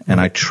me, and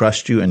I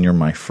trust you and you're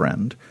my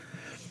friend.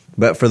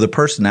 But for the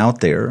person out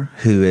there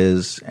who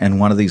is in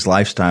one of these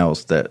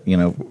lifestyles that,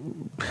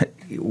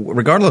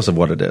 regardless of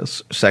what it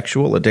is,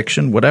 sexual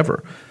addiction,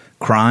 whatever,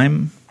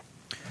 crime,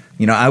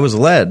 I was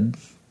led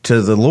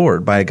to the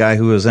Lord by a guy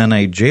who was in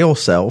a jail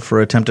cell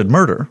for attempted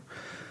murder.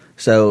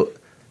 So,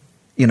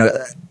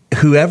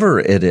 whoever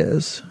it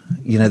is,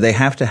 they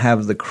have to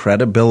have the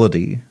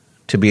credibility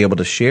to be able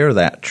to share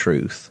that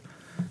truth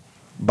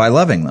by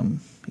loving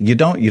them. You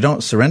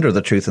don't surrender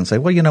the truth and say,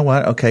 well, you know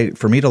what? Okay,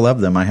 for me to love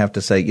them, I have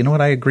to say, you know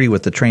what? I agree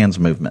with the trans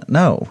movement.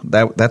 No,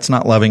 that's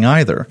not loving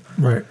either.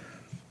 Right.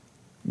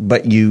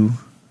 But you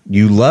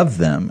love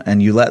them,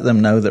 and you let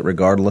them know that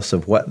regardless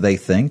of what they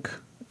think,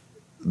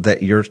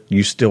 that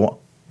you still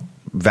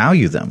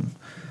value them,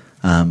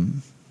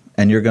 and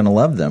you're going to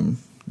love them.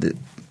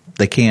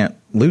 They can't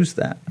lose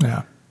that.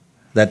 Yeah.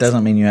 That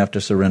doesn't mean you have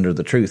to surrender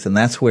the truth. And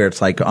that's where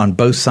it's like on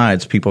both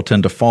sides, people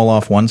tend to fall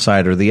off one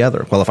side or the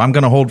other. Well, if I'm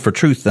going to hold for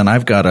truth, then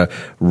I've got to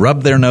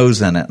rub their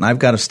nose in it, and I've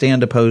got to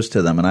stand opposed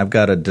to them, and I've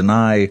got to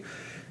deny,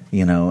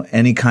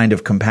 any kind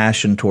of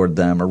compassion toward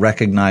them or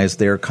recognize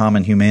their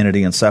common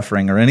humanity and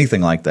suffering or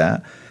anything like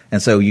that.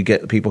 And so you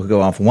get people who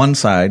go off one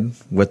side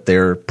with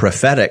their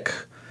prophetic,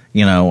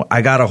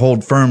 I got to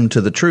hold firm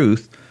to the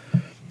truth.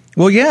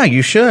 Well, yeah,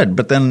 you should.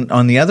 But then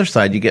on the other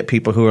side, you get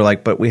people who are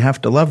like, but we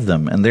have to love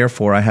them, and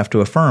therefore I have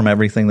to affirm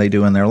everything they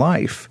do in their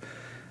life.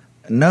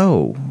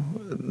 No,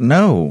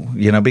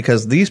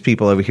 because these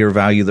people over here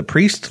value the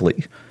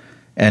priestly.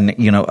 And,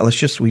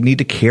 we need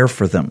to care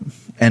for them.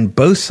 And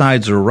both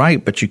sides are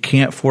right, but you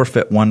can't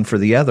forfeit one for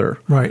the other.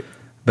 Right.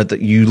 But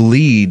that you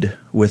lead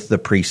with the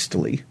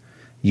priestly.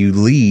 You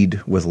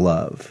lead with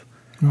love.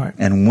 Right.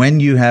 And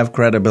when you have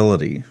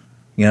credibility,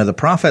 the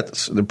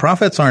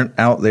prophets aren't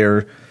out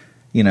there,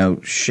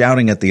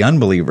 shouting at the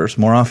unbelievers.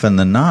 More often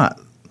than not,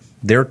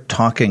 they're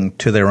talking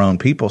to their own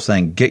people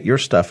saying, get your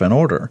stuff in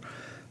order.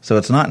 So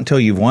it's not until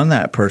you've won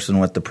that person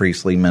with the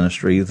priestly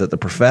ministry that the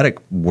prophetic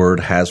word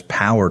has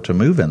power to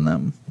move in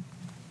them.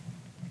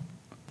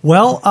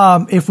 Well,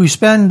 if we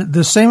spend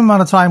the same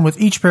amount of time with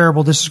each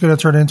parable, this is going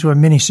to turn into a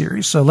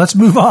mini-series. So let's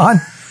move on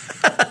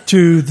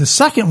to the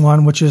second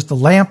one, which is the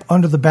lamp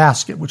under the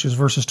basket, which is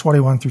verses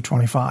 21 through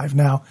 25.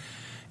 Now,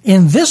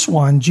 in this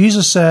one,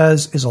 Jesus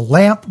says, is a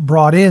lamp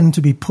brought in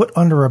to be put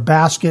under a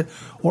basket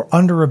or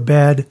under a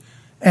bed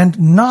and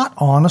not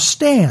on a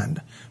stand.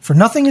 For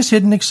nothing is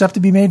hidden except to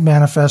be made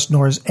manifest,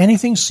 nor is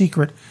anything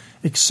secret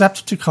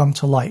except to come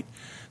to light.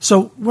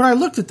 So when I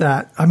looked at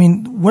that, I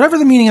mean, whatever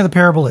the meaning of the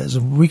parable is,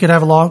 we could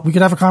have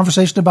a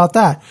conversation about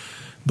that.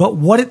 But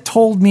what it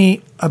told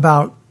me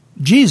about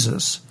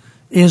Jesus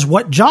is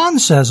what John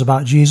says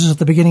about Jesus at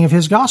the beginning of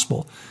his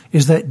gospel,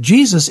 is that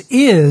Jesus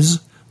is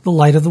the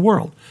light of the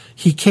world.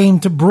 He came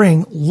to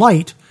bring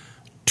light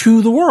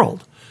to the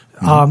world.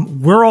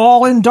 We're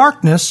all in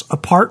darkness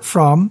apart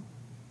from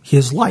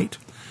his light.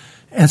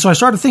 And so I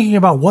started thinking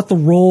about what the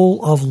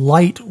role of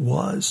light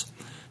was.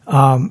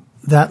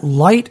 That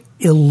light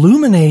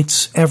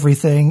illuminates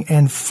everything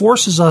and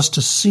forces us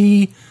to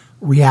see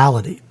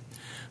reality.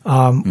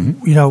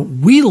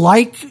 We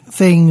like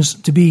things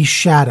to be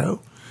shadow.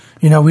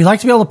 We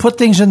like to be able to put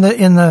things in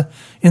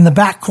the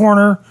back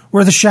corner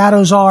where the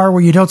shadows are,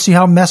 where you don't see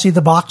how messy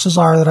the boxes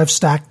are that I've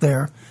stacked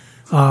there.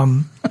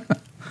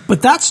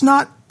 But that's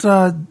not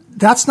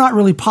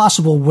really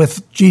possible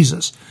with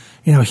Jesus.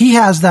 He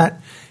has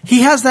that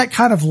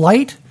kind of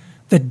light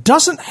that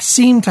doesn't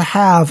seem to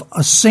have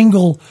a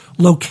single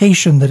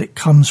location that it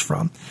comes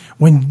from.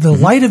 When the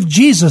light of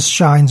Jesus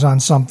shines on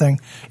something,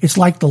 it's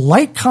like the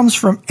light comes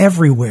from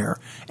everywhere,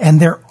 and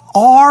there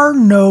are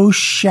no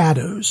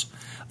shadows.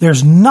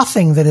 There's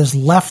nothing that is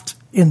left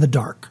in the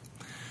dark.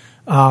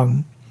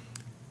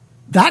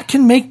 That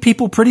can make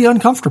people pretty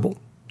uncomfortable.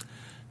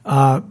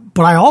 But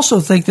I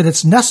also think that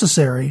it's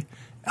necessary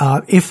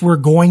if we're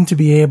going to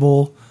be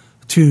able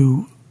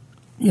to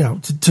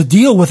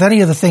deal with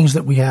any of the things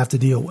that we have to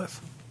deal with.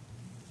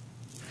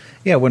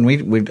 Yeah,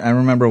 I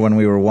remember when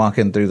we were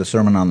walking through the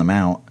Sermon on the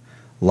Mount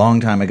a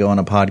long time ago on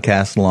a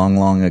podcast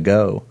long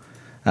ago,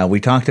 we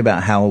talked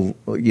about how,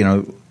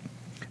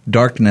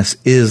 darkness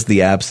is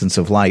the absence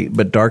of light,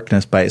 but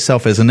darkness by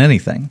itself isn't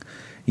anything.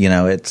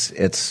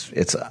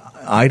 It's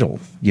idle.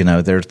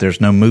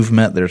 There's no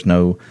movement, there's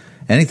no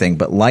anything,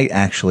 but light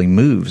actually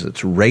moves.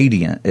 It's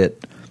radiant.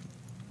 It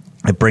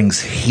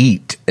brings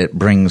heat. It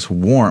brings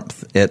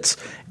warmth. It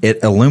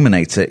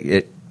illuminates.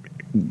 It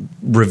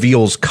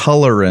reveals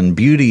color and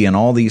beauty and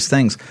all these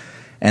things.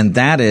 And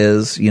that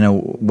is,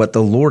 what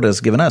the Lord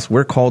has given us.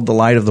 We're called the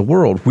light of the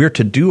world. We're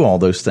to do all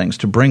those things,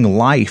 to bring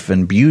life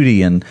and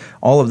beauty and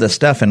all of this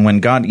stuff. And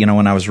when God,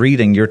 when I was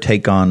reading your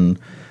take on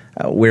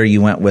where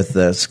you went with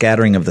the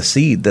scattering of the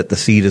seed, that the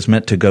seed is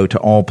meant to go to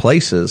all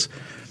places,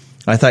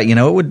 I thought,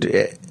 it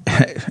would,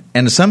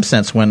 in some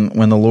sense, when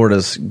the Lord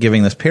is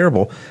giving this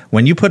parable,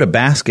 when you put a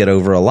basket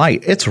over a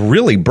light, it's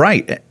really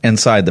bright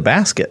inside the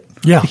basket.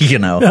 Yeah.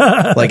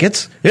 Like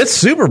it's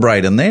super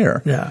bright in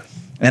there. Yeah.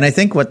 And I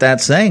think what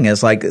that's saying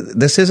is like,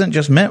 this isn't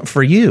just meant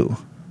for you.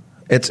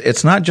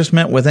 It's not just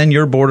meant within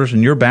your borders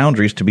and your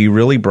boundaries to be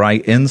really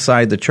bright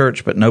inside the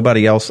church, but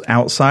nobody else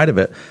outside of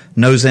it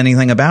knows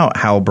anything about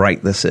how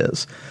bright this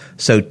is.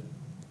 So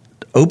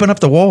open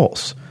up the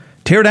walls.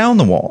 Tear down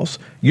the walls.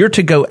 You're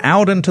to go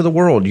out into the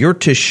world. You're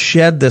to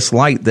shed this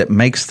light that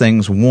makes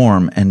things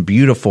warm and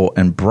beautiful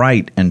and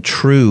bright and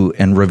true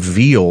and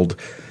revealed.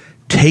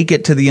 Take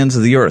it to the ends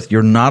of the earth.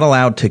 You're not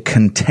allowed to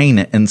contain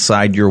it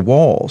inside your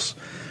walls.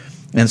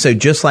 And so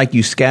just like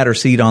you scatter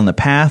seed on the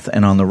path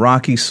and on the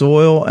rocky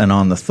soil and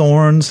on the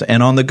thorns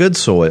and on the good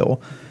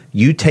soil,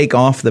 you take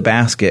off the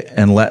basket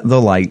and let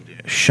the light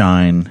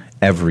shine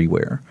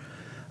everywhere.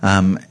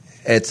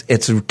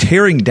 It's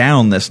tearing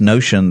down this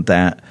notion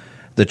that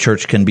the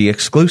church can be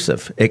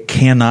exclusive.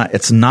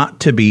 It's not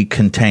to be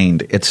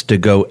contained. It's to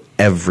go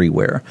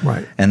everywhere.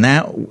 Right. And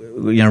that,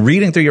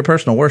 reading through your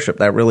personal worship,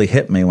 that really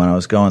hit me when I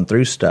was going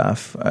through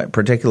stuff,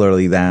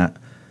 particularly that,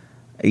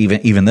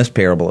 even this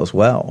parable as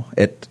well.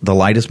 The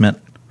light is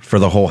meant for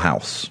the whole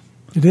house.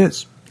 It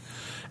is.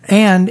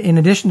 And in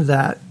addition to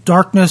that,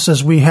 darkness,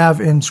 as we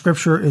have in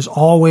Scripture, is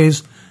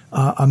always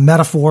a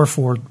metaphor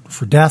for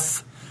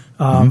death,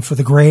 for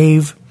the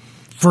grave.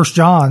 1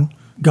 John,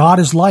 God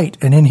is light,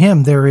 and in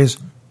him there is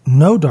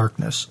no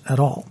darkness at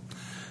all.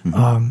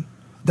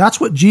 That's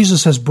what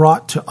Jesus has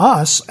brought to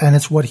us, and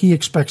it's what he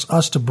expects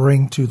us to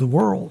bring to the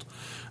world.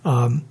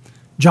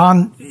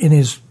 John, in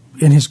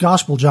his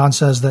gospel, John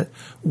says that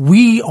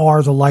we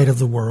are the light of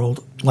the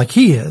world, like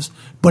he is,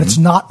 but it's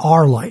not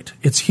our light.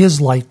 It's his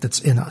light that's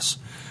in us.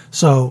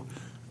 So,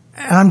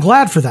 and I'm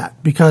glad for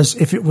that, because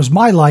if it was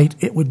my light,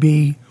 it would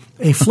be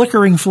a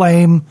flickering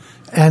flame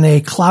and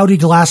a cloudy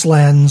glass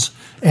lens.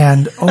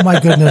 And oh my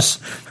goodness,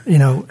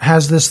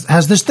 has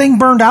this thing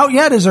burned out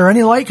yet? Is there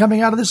any light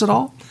coming out of this at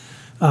all?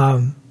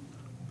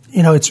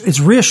 It's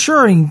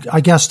reassuring,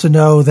 I guess, to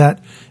know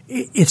that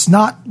it's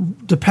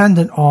not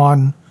dependent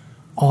on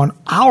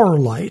our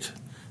light,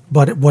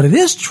 but what it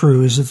is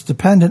true is it's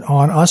dependent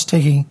on us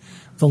taking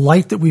the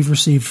light that we've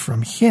received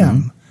from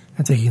him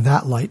and taking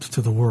that light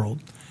to the world.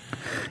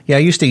 Yeah, I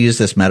used to use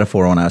this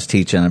metaphor when I was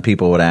teaching, and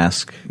people would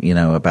ask,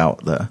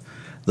 about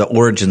the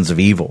origins of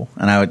evil.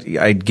 And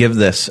I'd give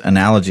this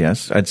analogy.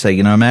 I'd say,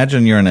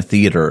 imagine you're in a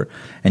theater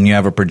and you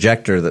have a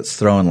projector that's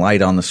throwing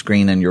light on the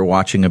screen and you're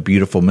watching a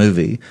beautiful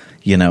movie,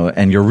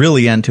 and you're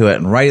really into it.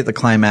 And right at the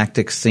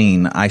climactic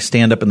scene, I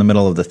stand up in the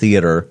middle of the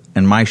theater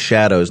and my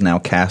shadow is now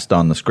cast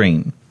on the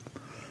screen.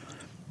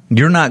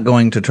 You're not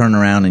going to turn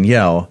around and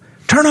yell,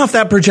 "Turn off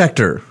that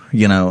projector!"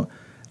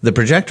 The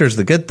projector is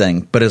the good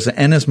thing, but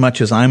as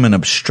much as I'm an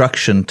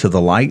obstruction to the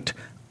light,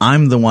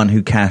 I'm the one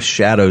who casts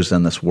shadows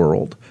in this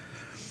world.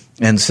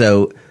 And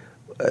so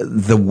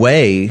the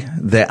way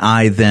that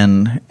I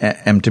then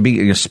am to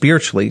be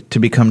spiritually, to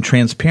become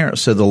transparent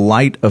so the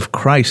light of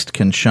Christ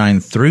can shine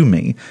through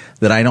me,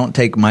 that I don't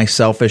take my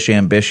selfish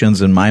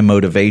ambitions and my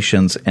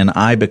motivations and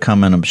I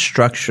become an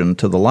obstruction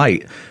to the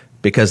light,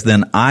 because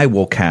then I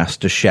will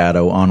cast a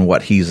shadow on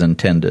what he's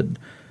intended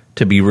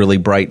to be really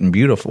bright and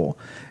beautiful.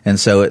 And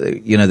so,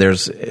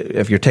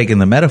 if you're taking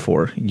the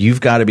metaphor,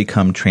 you've got to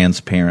become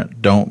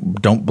transparent.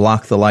 Don't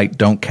block the light.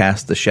 Don't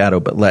cast the shadow,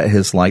 but let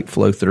his light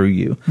flow through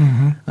you.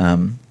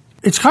 Mm-hmm.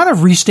 It's kind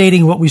of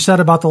restating what we said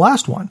about the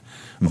last one,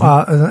 in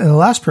the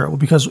last parable,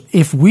 because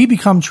if we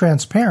become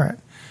transparent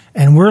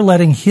and we're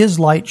letting his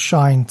light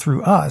shine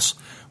through us,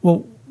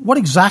 well, what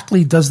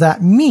exactly does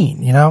that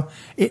mean?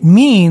 It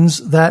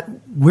means that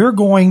we're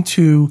going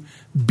to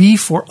be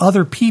for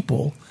other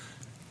people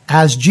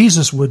as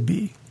Jesus would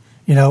be.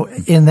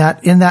 In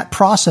that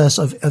process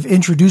of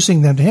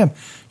introducing them to him.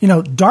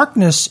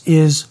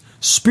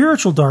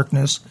 Spiritual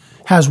darkness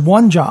has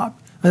one job.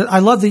 I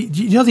love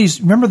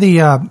remember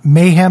the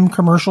Mayhem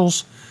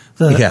commercials,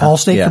 the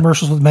Allstate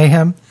commercials with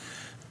Mayhem?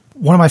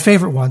 One of my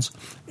favorite ones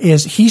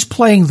is he's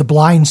playing the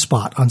blind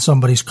spot on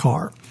somebody's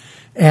car.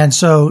 And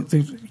so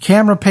the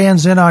camera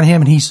pans in on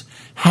him and he's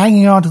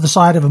hanging onto the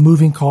side of a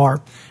moving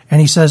car.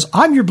 And he says,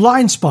 "I'm your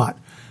blind spot.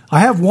 I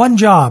have one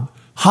job.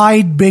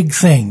 Hide big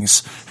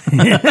things."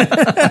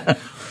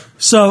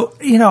 So,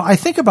 I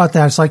think about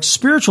that. It's like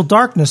spiritual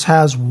darkness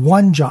has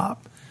one job: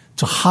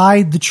 to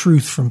hide the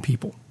truth from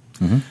people.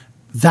 Mm-hmm.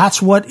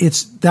 That's what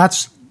it's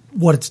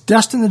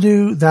destined to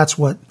do. That's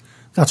what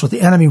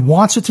the enemy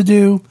wants it to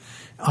do.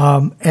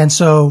 And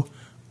so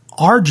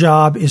our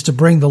job is to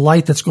bring the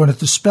light that's going to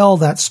dispel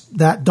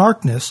that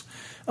darkness.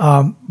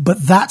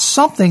 But that's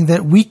something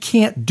that we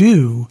can't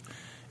do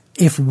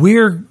if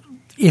we're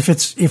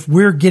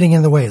getting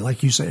in the way,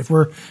 like you say, if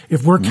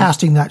we're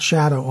casting that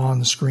shadow on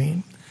the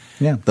screen.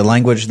 Yeah, the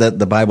language that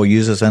the Bible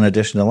uses in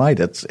addition to light,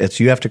 it's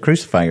you have to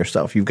crucify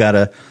yourself. You've got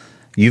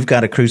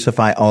to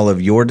crucify all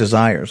of your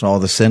desires, all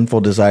the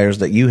sinful desires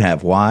that you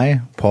have.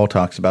 Why? Paul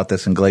talks about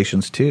this in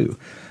Galatians 2,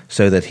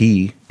 so that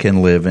he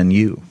can live in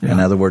you. Yeah. In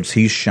other words,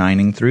 he's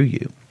shining through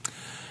you.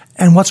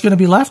 And what's going to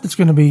be left?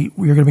 You're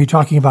going to be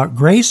talking about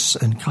grace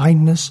and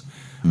kindness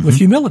with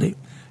humility.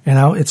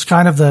 It's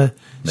kind of the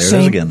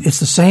same. It's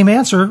the same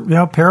answer.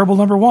 Parable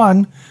number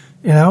 1.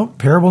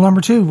 Parable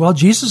number 2. Well,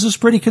 Jesus is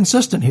pretty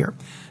consistent here.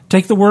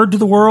 Take the word to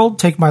the world.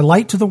 Take my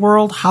light to the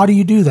world. How do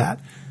you do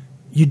that?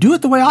 You do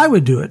it the way I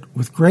would do it,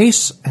 with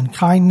grace and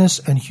kindness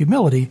and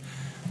humility,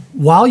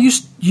 while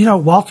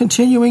while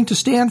continuing to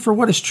stand for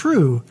what is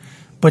true,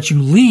 but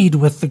you lead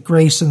with the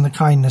grace and the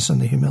kindness and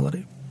the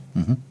humility.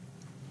 Mm-hmm.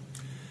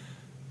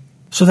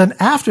 So then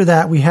after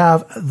that, we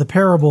have the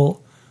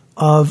parable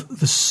of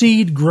the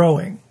seed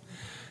growing.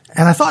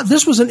 And I thought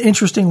this was an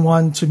interesting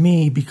one to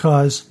me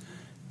because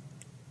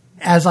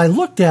as I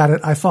looked at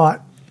it, I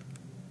thought,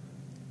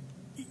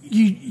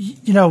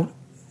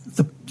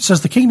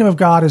 says the kingdom of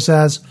God is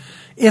as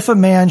if a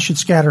man should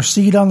scatter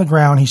seed on the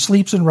ground, he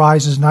sleeps and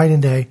rises night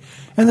and day,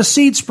 and the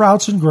seed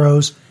sprouts and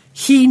grows,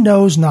 he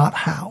knows not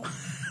how.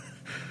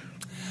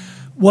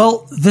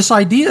 Well, this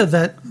idea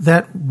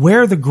that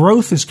where the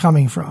growth is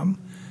coming from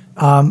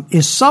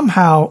is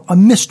somehow a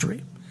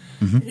mystery,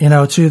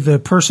 to the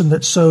person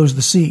that sows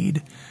the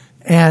seed.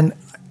 And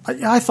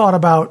I thought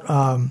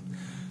about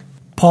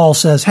Paul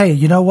says, hey,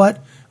 you know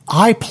what?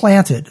 I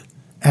planted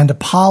and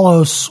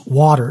Apollos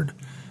watered,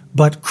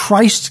 but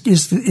Christ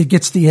gets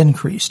the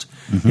increase.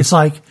 Mm-hmm. It's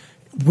like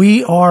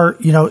we are,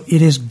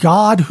 it is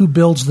God who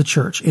builds the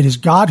church. It is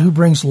God who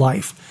brings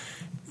life.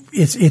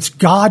 It's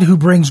God who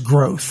brings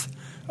growth.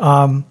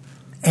 And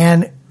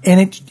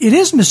it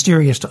is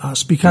mysterious to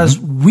us because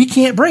we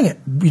can't bring it.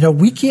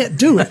 We can't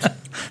do it.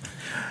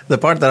 The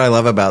part that I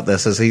love about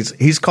this is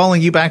he's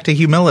calling you back to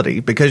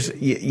humility, because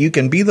you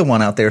can be the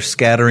one out there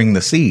scattering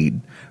the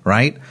seed,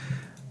 right?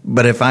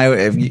 But if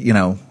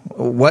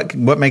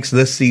what makes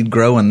this seed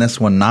grow and this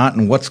one not,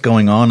 and what's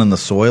going on in the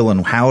soil,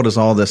 and how does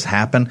all this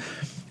happen?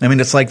 I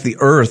mean, it's like the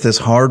earth is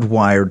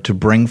hardwired to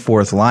bring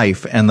forth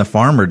life, and the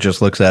farmer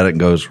just looks at it and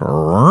goes,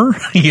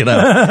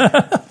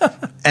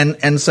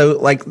 and so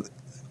like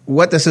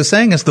what this is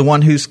saying is the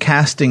one who's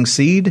casting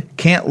seed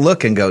can't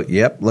look and go,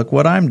 yep, look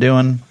what I'm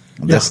doing.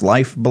 This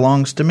life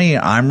belongs to me.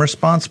 I'm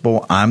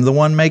responsible. I'm the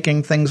one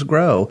making things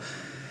grow.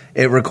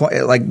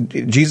 Like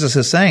Jesus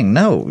is saying,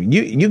 no,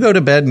 you go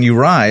to bed and you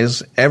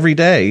rise every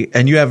day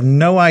and you have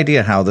no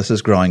idea how this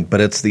is growing,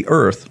 but it's the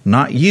earth,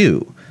 not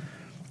you.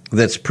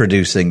 that's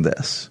producing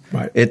this.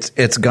 Right.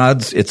 It's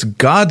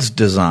God's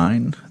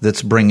design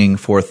that's bringing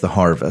forth the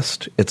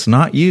harvest. It's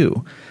not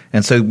you.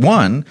 And so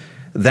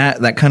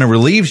that kind of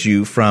relieves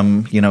you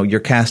from, you're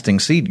casting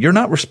seed. You're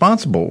not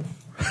responsible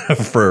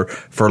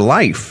for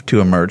life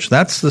to emerge.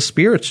 That's the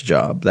Spirit's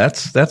job.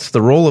 That's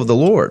the role of the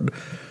Lord.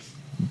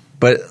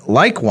 But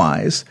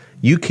likewise,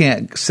 you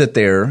can't sit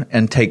there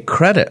and take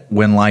credit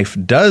when life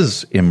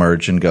does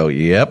emerge and go,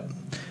 yep,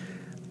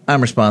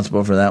 I'm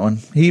responsible for that one.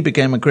 He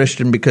became a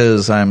Christian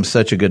because I'm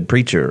such a good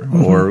preacher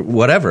or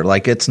whatever.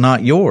 Like, it's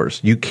not yours.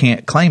 You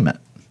can't claim it.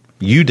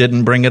 You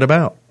didn't bring it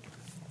about.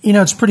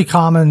 It's pretty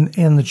common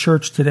in the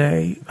church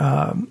today,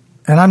 and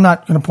I'm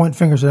not going to point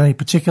fingers at any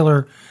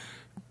particular,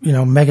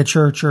 mega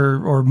church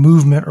or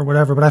movement or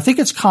whatever, but I think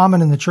it's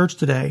common in the church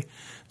today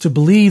to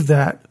believe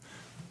that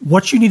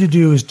what you need to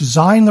do is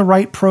design the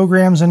right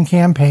programs and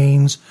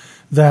campaigns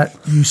that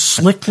you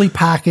slickly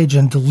package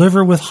and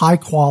deliver with high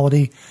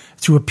quality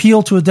to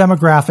appeal to a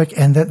demographic,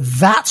 and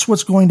that's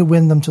what's going to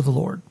win them to the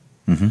Lord.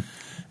 Mm-hmm.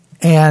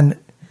 And,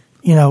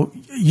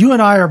 you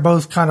and I are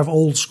both kind of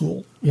old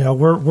school.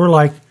 We're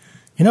like,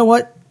 you know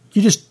what?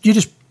 You just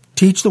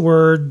teach the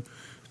word,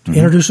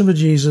 introduce them to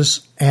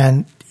Jesus,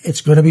 and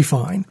it's going to be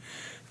fine.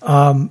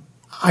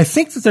 I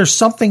think that there's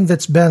something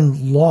that's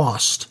been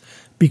lost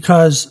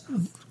because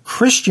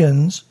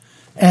Christians,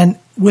 and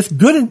with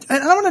good, and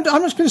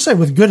I'm just going to say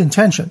with good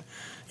intention.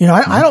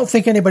 I don't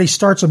think anybody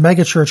starts a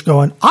megachurch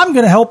going, I'm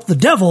going to help the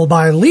devil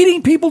by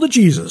leading people to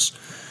Jesus.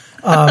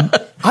 I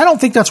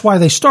don't think that's why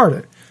they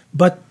started.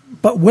 But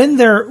when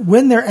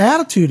their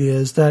attitude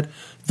is that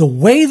the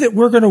way that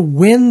we're going to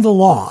win the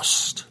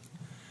lost,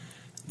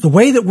 the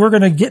way that we're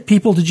going to get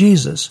people to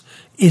Jesus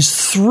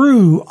is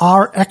through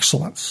our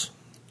excellence.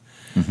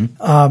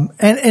 Mm-hmm.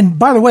 And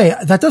by the way,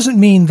 that doesn't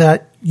mean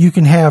that you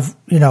can have,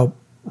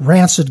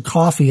 rancid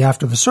coffee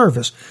after the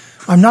service.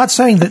 I'm not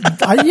saying that.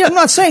 I'm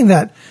not saying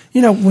that.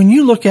 When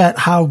you look at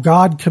how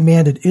God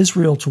commanded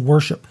Israel to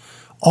worship,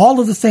 all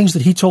of the things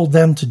that he told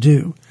them to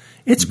do,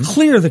 it's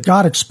clear that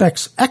God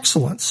expects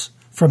excellence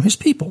from his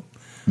people.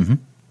 Mm-hmm.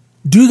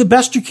 Do the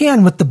best you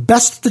can with the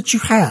best that you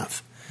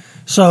have.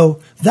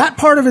 So that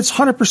part of it's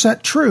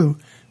 100% true,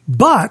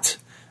 but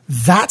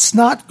that's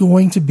not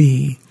going to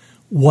be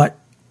what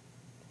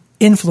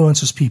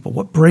influences people,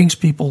 what brings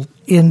people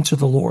into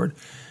the Lord.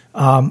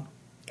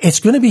 It's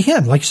going to be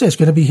him. Like you say, it's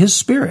going to be his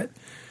Spirit.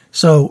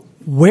 So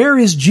where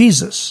is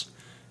Jesus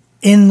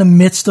in the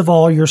midst of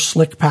all your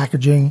slick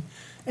packaging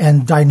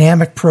and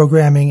dynamic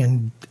programming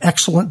and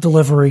excellent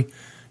delivery?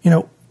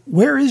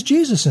 Where is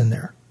Jesus in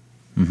there?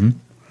 Mm-hmm.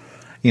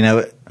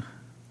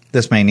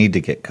 This may need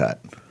to get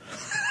cut.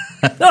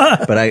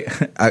 But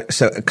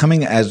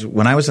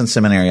when I was in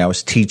seminary, I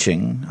was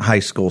teaching high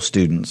school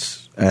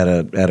students at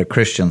a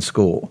Christian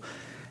school.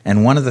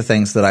 And one of the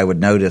things that I would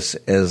notice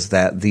is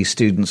that these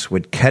students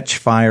would catch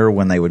fire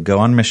when they would go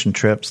on mission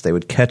trips. They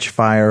would catch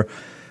fire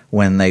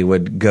when they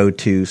would go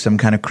to some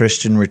kind of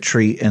Christian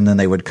retreat, and then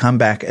they would come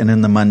back. And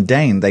in the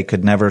mundane, they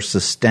could never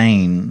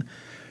sustain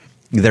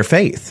their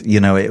faith.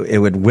 It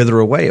would wither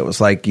away. It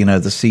was like,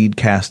 the seed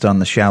cast on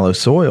the shallow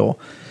soil.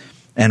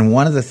 And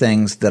one of the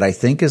things that I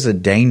think is a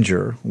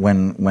danger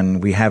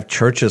when we have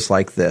churches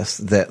like this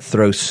that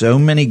throw so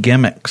many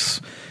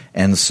gimmicks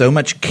and so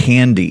much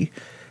candy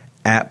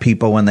at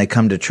people when they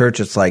come to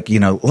church, it's like,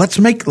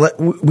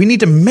 we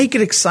need to make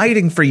it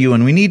exciting for you,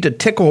 and we need to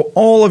tickle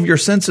all of your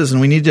senses, and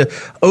we need to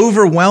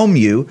overwhelm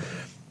you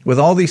with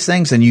all these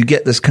things, and you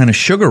get this kind of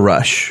sugar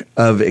rush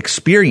of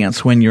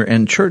experience when you're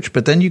in church,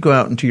 but then you go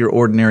out into your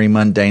ordinary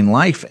mundane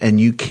life and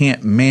you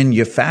can't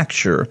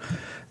manufacture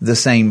the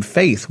same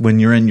faith when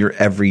you're in your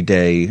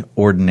everyday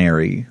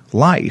ordinary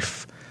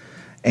life.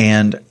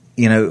 And,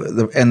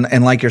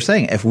 and like you're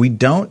saying, if we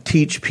don't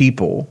teach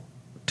people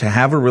to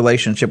have a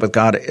relationship with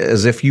God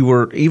as if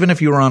even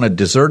if you were on a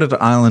deserted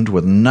island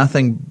with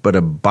nothing but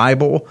a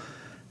Bible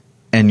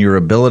and your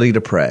ability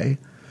to pray,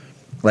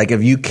 like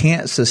if you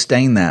can't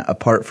sustain that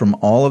apart from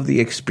all of the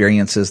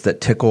experiences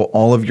that tickle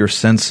all of your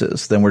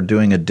senses, then we're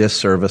doing a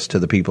disservice to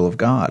the people of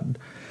God.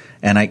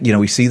 And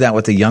we see that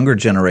with the younger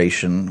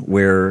generation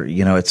where,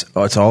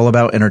 it's all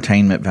about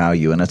entertainment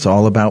value and it's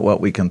all about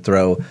what we can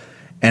throw.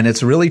 And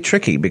it's really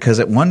tricky because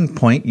at one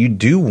point you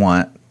do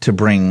want to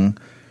bring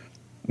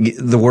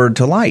the word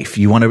to life.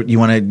 You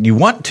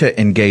want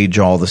to engage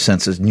all the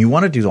senses, and you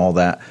want to do all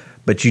that,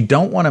 but you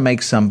don't want to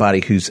make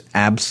somebody who's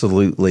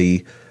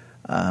absolutely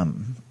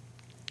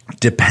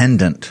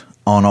dependent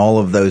on all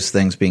of those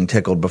things being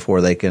tickled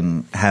before they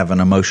can have an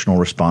emotional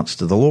response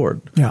to the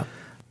Lord. Yeah.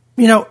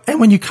 And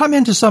when you come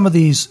into some of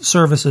these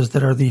services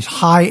that are these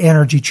high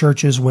energy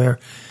churches where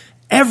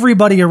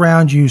everybody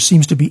around you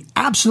seems to be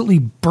absolutely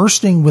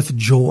bursting with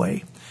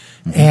joy,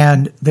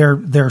 and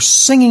they're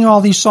singing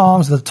all these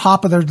songs at the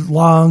top of their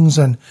lungs,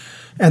 and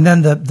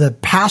then the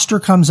pastor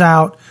comes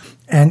out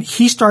and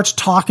he starts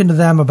talking to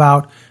them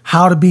about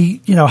how to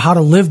be, how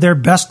to live their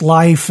best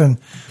life and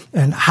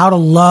how to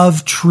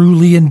love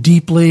truly and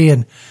deeply,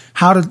 and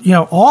how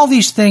to, all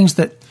these things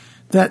and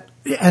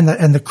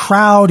the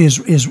crowd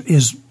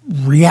is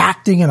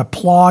reacting and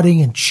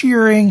applauding and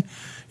cheering.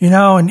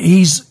 and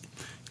he's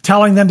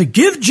telling them to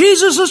give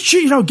Jesus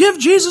give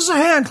Jesus a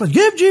hand,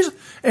 give Jesus,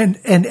 and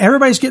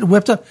everybody's getting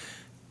whipped up.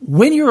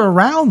 When you're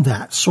around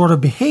that sort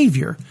of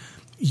behavior,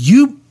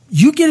 you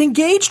get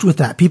engaged with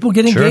that. People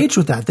get engaged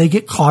with that. They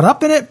get caught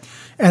up in it,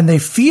 and they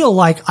feel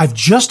like, I've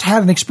just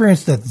had an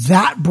experience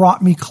that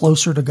brought me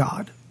closer to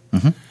God.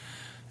 Mm-hmm.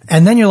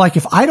 And then you're like,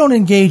 if I don't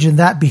engage in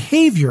that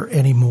behavior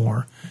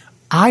anymore,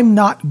 I'm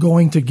not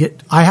going to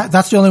get,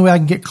 that's the only way I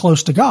can get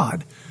close to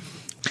God.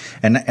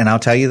 And I'll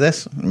tell you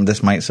this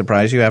might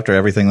surprise you after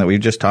everything that we've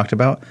just talked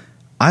about.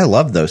 I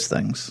love those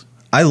things.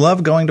 I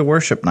love going to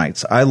worship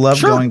nights. I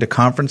love going to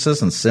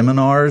conferences and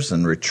seminars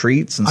and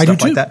retreats and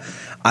stuff like that.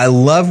 I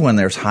love when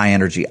there's high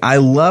energy. I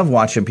love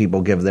watching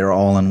people give their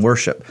all in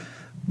worship.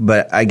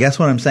 But I guess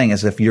what I'm saying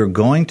is, if you're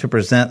going to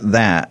present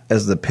that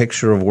as the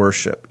picture of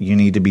worship, you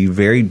need to be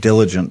very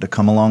diligent to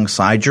come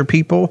alongside your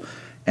people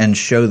and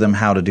show them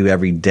how to do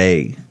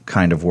everyday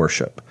kind of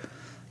worship.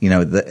 In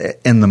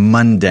the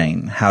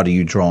mundane, how do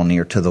you draw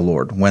near to the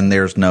Lord when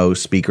there's no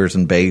speakers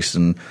and bass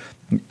and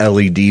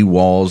LED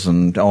walls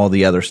and all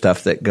the other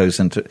stuff that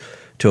goes into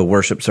a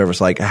worship service?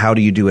 Like, how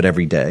do you do it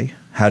every day?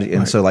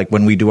 And so, like,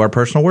 when we do our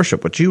personal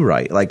worship, what you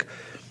write, like,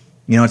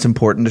 it's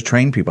important to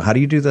train people. How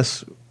do you do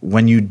this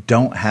when you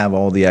don't have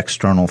all the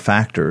external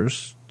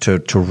factors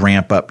to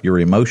ramp up your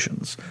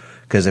emotions?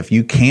 Because if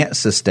you can't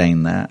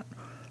sustain that,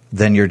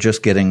 then you're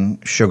just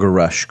getting sugar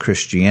rush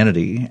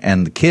Christianity.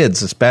 And the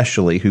kids,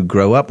 especially, who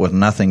grow up with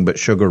nothing but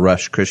sugar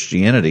rush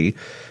Christianity,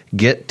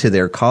 get to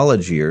their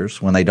college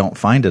years when they don't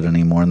find it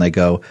anymore, and they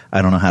go,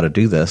 I don't know how to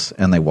do this,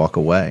 and they walk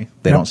away.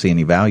 They don't see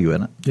any value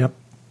in it. Yep.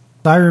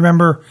 I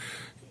remember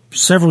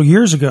several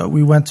years ago,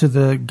 we went to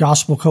the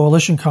Gospel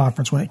Coalition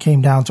Conference when it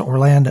came down to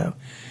Orlando.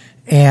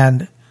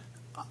 And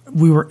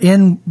we were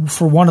in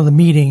for one of the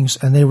meetings,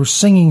 and they were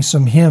singing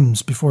some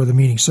hymns before the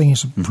meeting, singing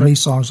some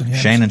praise songs and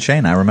hymns. Shane and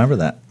Shane, I remember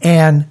that.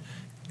 And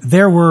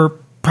there were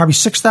probably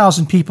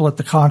 6,000 people at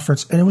the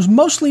conference, and it was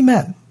mostly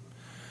men.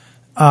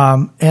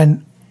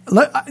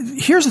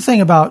 Here's the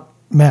thing about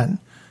men.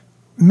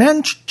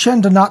 Men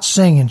tend to not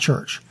sing in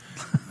church.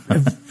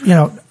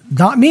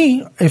 Not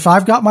me. If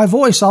I've got my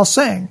voice, I'll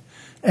sing.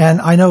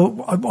 And I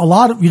know a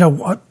lot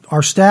of,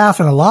 our staff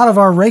and a lot of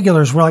our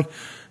regulars were like,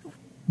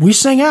 we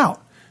sing out.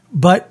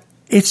 But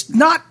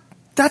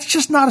that's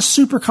just not a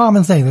super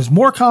common thing. It's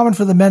more common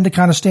for the men to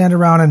kind of stand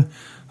around and,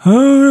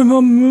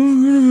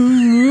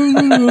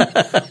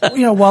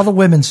 while the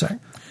women sing.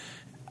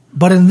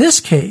 But in this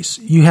case,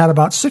 you had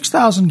about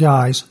 6,000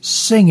 guys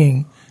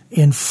singing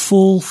in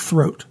full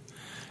throat.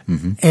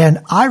 Mm-hmm. And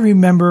I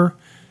remember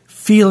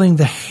feeling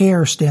the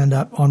hair stand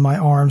up on my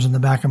arms and the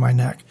back of my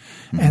neck.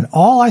 Mm-hmm. And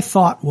all I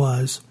thought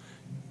was,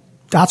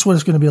 that's what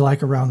it's going to be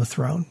like around the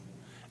throne.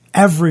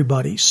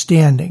 Everybody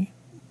standing,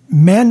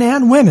 men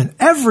and women,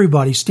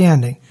 everybody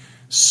standing,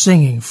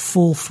 singing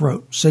full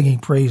throat, singing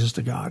praises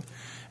to God.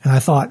 And I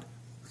thought,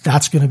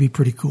 that's going to be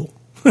pretty cool.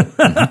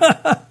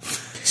 Mm-hmm.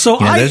 So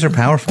those are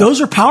powerful.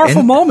 Those are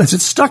powerful moments.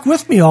 It stuck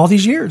with me all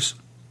these years.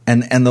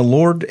 And the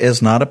Lord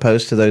is not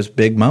opposed to those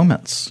big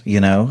moments,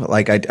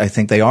 Like, I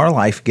think they are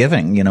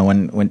life-giving,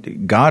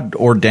 when God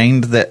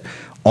ordained that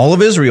all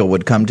of Israel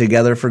would come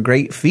together for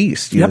great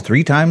feast,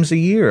 3 times a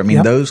year. I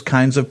mean, those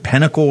kinds of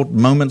pinnacle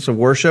moments of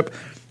worship,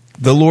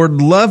 the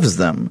Lord loves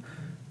them.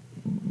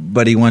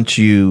 But he wants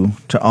you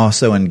to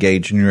also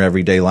engage in your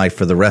everyday life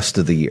for the rest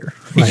of the year,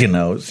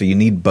 so you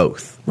need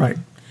both. Right.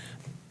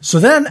 So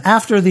then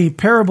after the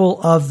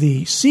parable of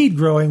the seed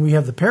growing, we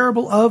have the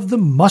parable of the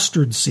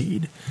mustard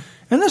seed.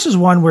 And this is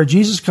one where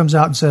Jesus comes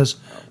out and says,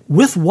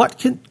 with what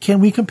can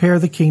we compare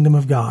the kingdom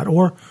of God?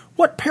 Or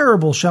what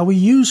parable shall we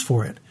use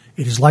for it?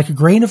 It is like a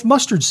grain of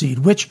mustard seed,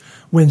 which,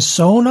 when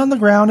sown on the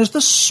ground, is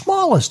the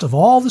smallest of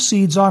all the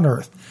seeds on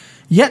earth.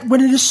 Yet when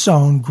it is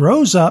sown,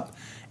 grows up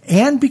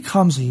and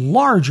becomes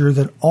larger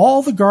than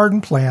all the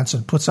garden plants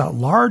and puts out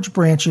large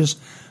branches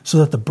so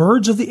that the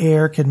birds of the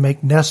air can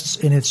make nests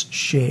in its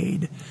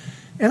shade.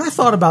 And I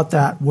thought about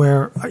that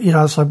where, I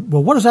was like,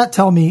 well, what does that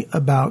tell me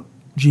about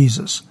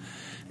Jesus?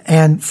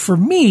 And for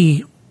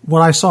me,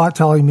 what I saw it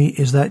telling me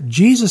is that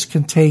Jesus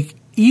can take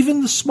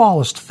even the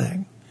smallest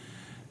thing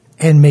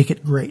and make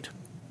it great.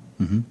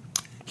 Mm-hmm.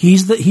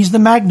 He's the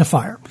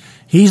magnifier.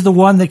 He's the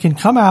one that can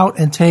come out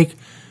and take,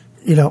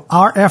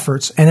 our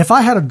efforts. And if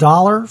I had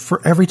 $1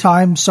 for every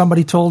time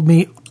somebody told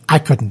me I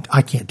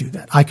can't do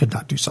that, I could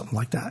not do something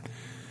like that.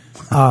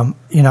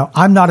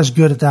 I'm not as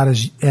good at that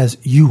as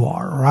you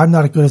are, or I'm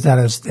not as good at that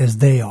as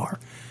they are.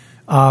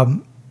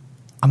 I'm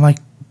like,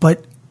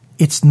 but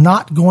it's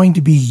not going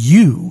to be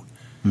you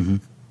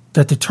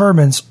that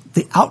determines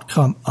the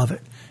outcome of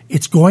it.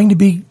 It's going to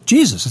be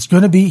Jesus. He's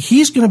going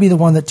to be the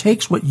one that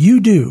takes what you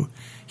do.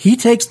 He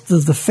takes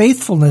the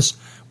faithfulness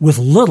with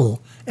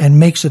little and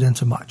makes it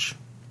into much.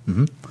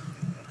 Mm-hmm.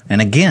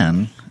 And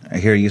again,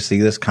 here you see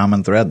this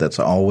common thread that's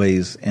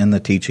always in the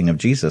teaching of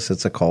Jesus.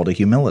 It's a call to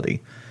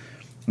humility.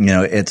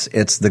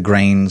 It's the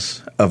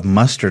grains of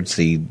mustard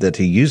seed that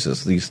he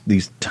uses,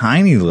 these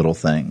tiny little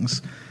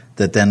things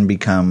that then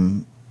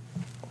become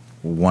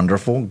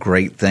wonderful,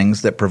 great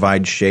things that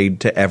provide shade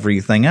to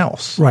everything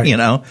else. Right. You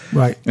know?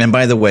 Right. And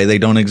by the way, they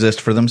don't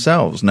exist for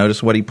themselves.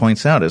 Notice what he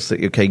points out is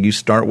that, okay, you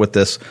start with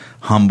this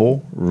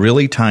humble,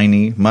 really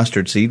tiny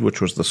mustard seed,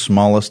 which was the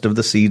smallest of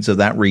the seeds of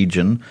that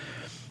region.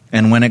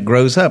 And when it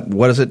grows up,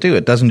 what does it do?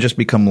 It doesn't just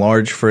become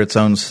large for its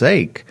own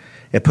sake.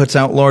 It puts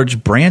out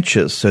large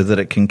branches so that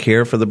it can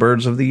care for the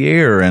birds of the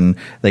air, and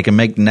they can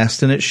make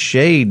nests in its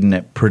shade, and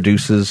it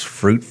produces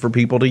fruit for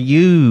people to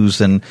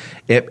use, and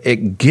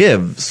it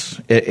gives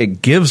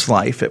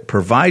life. It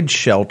provides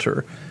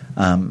shelter.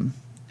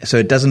 So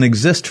it doesn't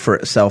exist for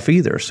itself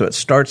either. So it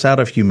starts out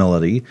of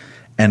humility,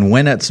 and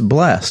when it's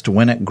blessed,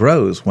 when it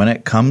grows, when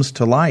it comes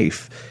to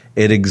life,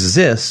 it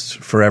exists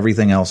for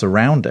everything else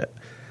around it,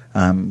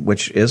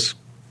 which is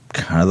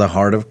kind of the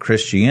heart of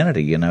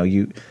Christianity. You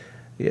know,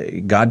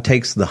 God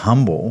takes the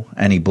humble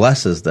and he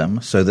blesses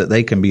them so that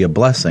they can be a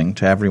blessing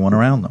to everyone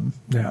around them.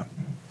 Yeah.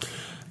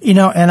 You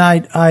know, and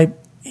I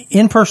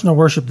in personal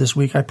worship this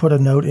week, I put a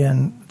note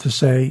in to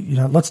say, you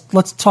know,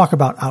 let's talk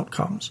about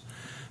outcomes,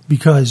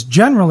 because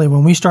generally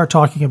when we start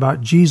talking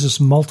about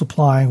Jesus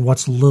multiplying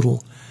what's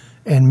little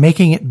and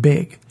making it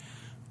big,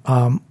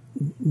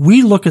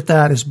 we look at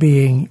that as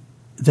being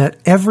that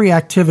every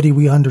activity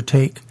we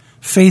undertake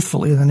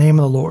faithfully in the name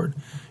of the Lord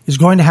is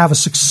going to have a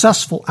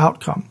successful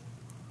outcome.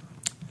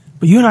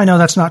 But you and I know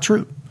that's not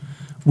true.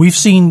 We've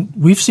seen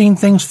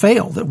things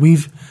fail that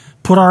we've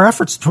put our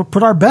efforts,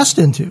 put our best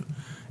into,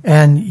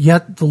 and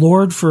yet the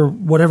Lord, for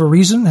whatever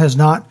reason, has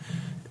not,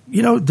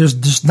 you know, there's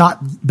just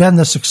not been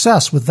the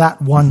success with that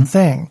one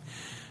thing.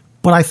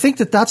 But I think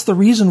that that's the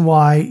reason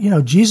why, you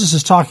know, Jesus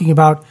is talking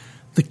about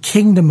the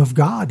kingdom of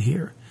God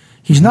here.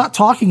 He's not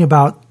talking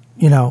about,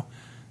 you know,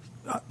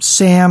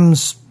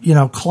 Sam's, you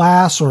know,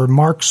 class or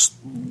Mark's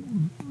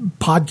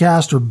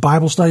podcast or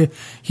Bible study.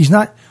 He's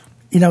not,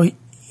 you know,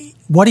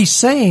 what he's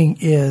saying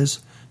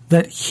is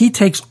that he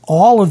takes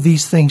all of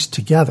these things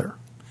together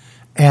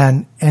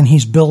and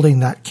he's building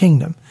that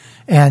kingdom.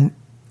 And,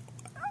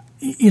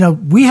 you know,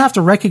 we have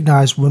to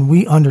recognize when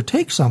we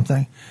undertake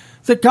something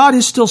that God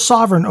is still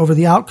sovereign over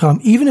the outcome,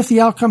 even if the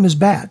outcome is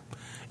bad,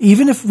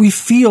 even if we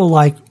feel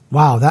like,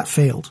 wow, that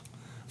failed.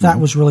 That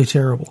was really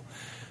terrible.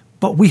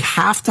 But we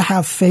have to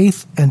have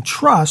faith and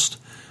trust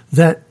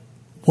that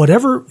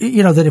whatever,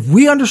 you know, that if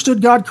we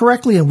understood God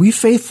correctly and we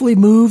faithfully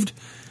moved,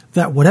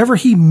 that whatever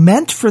he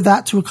meant for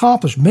that to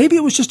accomplish, maybe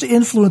it was just to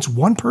influence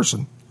one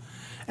person,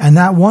 and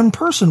that one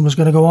person was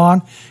going to go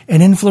on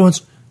and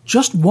influence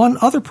just one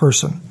other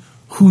person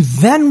who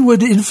then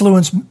would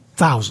influence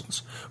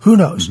thousands. Who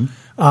knows?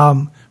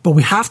 But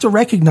we have to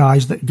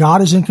recognize that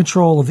God is in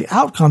control of the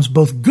outcomes,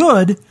 both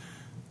good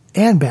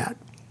and bad.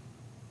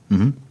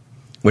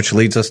 Which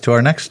leads us to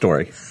our next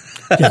story.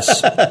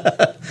 Yes.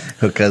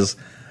 Because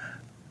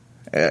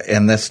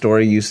in this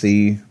story you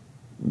see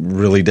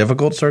really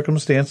difficult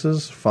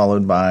circumstances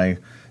followed by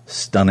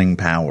stunning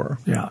power.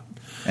 Yeah.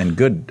 And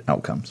good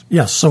outcomes.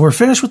 Yes. So we're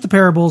finished with the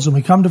parables, and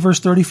we come to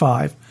verse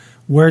 35,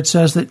 where it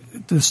says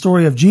that the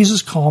story of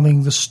Jesus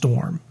calming the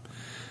storm.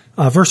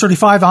 Verse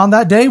 35, on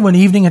that day when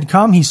evening had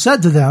come, he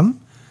said to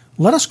them,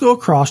 let us go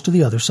across to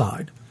the other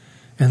side.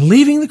 And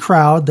leaving the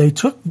crowd, they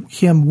took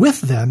him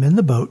with them in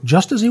the boat,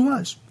 just as he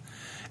was.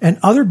 And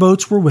other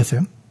boats were with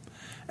him.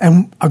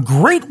 And a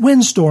great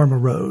windstorm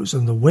arose,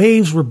 and the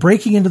waves were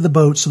breaking into the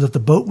boat so that the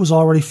boat was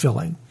already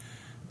filling.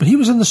 But he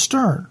was in the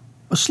stern,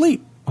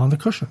 asleep on the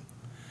cushion.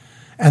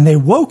 And they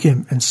woke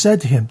him and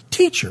said to him,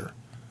 Teacher,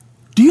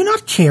 do you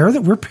not care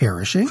that we're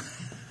perishing?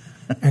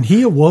 And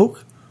he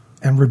awoke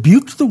and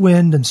rebuked the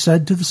wind and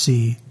said to the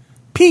sea,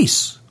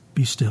 Peace,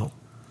 be still.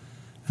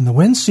 And the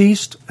wind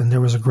ceased, and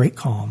there was a great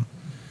calm.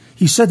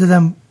 He said to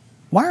them,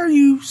 Why are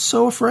you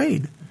so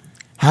afraid?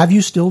 Have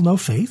you still no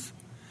faith?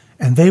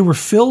 And they were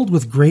filled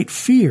with great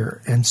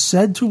fear and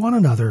said to one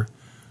another,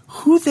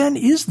 Who then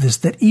is this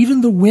that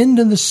even the wind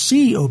and the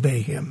sea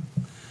obey him?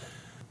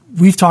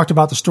 We've talked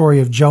about the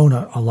story of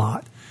Jonah a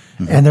lot,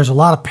 and there's a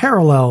lot of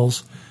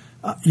parallels,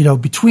 you know,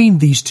 between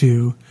these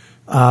two.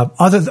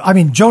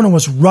 Jonah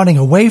was running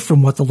away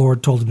from what the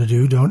Lord told him to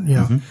do,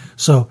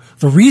 So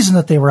the reason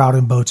that they were out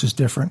in boats is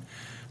different.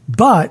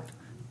 But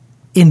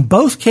in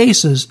both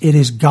cases, it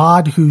is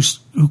God who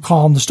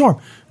calmed the storm.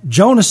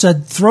 Jonah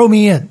said, throw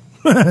me in.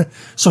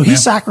 So he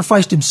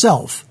sacrificed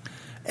himself,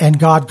 and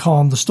God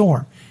calmed the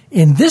storm.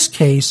 In this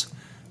case,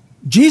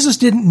 Jesus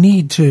didn't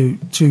need to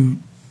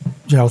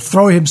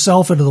throw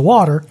himself into the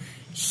water.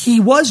 He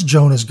was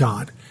Jonah's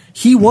God.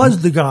 He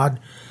was the God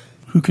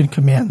who can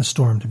command the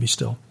storm to be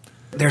still.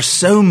 There's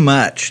so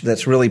much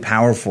that's really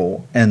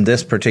powerful in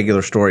this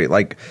particular story.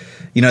 Like,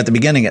 you know, at the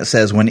beginning it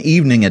says when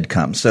evening had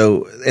come.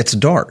 So it's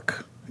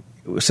dark.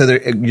 So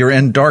you're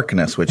in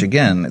darkness, which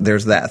again,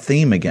 there's that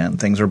theme again.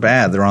 Things are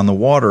bad. They're on the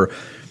water,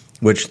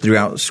 which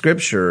throughout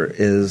Scripture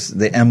is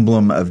the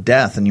emblem of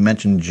death. And you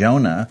mentioned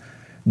Jonah.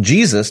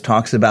 Jesus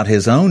talks about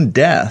his own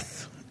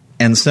death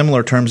in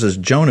similar terms as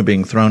Jonah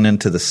being thrown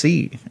into the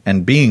sea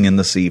and being in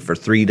the sea for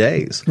 3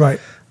 days. Right.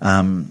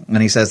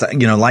 And he says,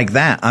 you know, like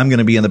that, I'm going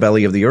to be in the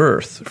belly of the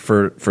earth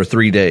for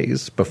 3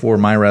 days before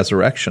my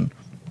resurrection.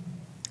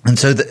 And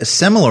so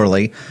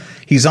similarly,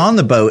 he's on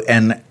the boat,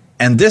 and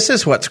this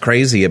is what's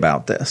crazy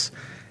about this.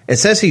 It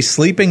says he's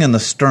sleeping in the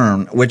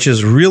stern, which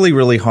is really,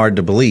 really hard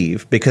to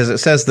believe because it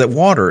says that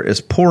water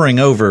is pouring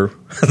over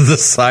the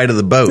side of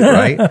the boat,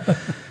 right?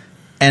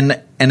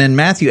 And in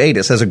Matthew 8,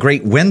 it says a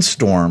great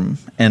windstorm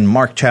in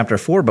Mark chapter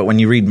 4. But when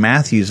you read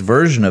Matthew's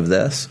version of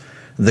this,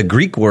 the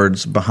Greek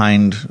words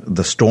behind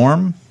the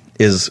storm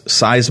is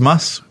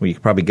seismos. Well, you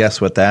can probably guess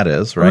what that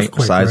is, right?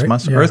 Earthquake, Seismos,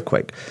 right? Yeah.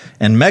 earthquake.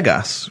 And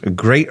megas, a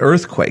great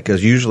earthquake,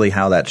 is usually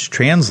how that's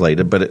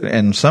translated. But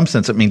in some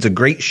sense, it means a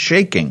great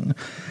shaking.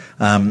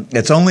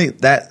 It's only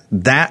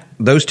that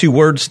those two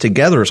words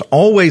together is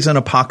always in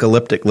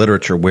apocalyptic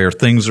literature where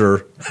things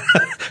are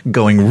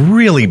going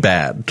really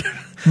bad.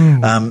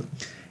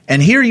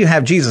 And here you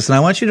have Jesus, and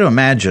I want you to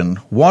imagine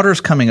water's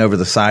coming over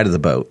the side of the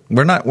boat.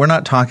 We're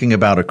not talking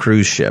about a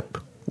cruise ship.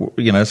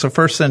 You know, it's a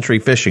first century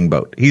fishing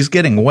boat. He's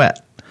getting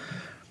wet.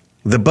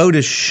 The boat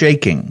is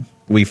shaking.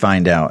 We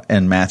find out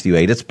in Matthew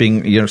 8. It's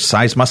being,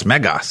 seismos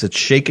megas. It's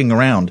shaking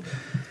around.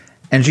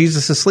 And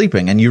Jesus is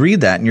sleeping. And you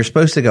read that, and you're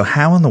supposed to go,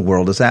 how in the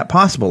world is that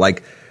possible?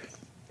 Like,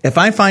 if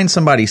I find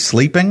somebody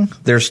sleeping,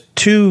 there's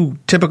two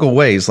typical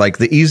ways. Like,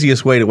 the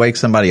easiest way to wake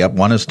somebody up,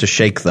 one is to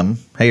shake them.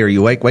 Hey, are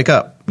you awake? Wake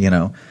up,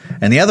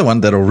 And the other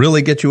one that'll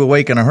really get you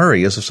awake in a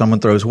hurry is if someone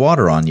throws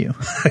water on you.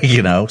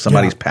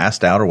 Somebody's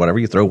passed out or whatever.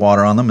 You throw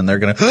water on them, and they're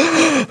going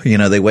to,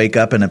 they wake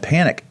up in a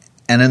panic.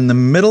 And in the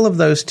middle of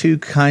those two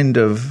kind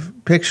of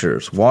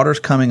pictures, water's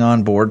coming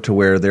on board to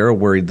where they're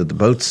worried that the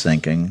boat's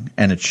sinking,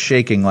 and it's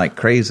shaking like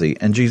crazy,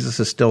 and Jesus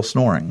is still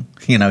snoring.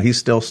 He's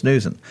still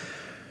snoozing,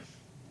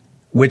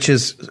 which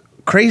is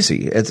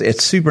crazy.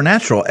 It's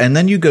supernatural. And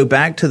then you go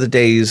back to the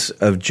days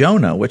of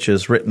Jonah, which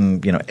is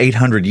written,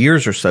 800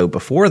 years or so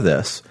before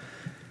this,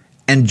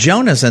 and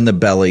Jonah's in the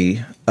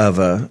belly of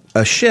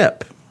a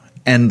ship.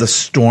 And the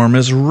storm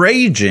is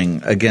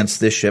raging against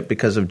this ship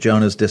because of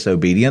Jonah's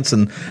disobedience.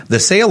 And the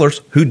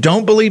sailors who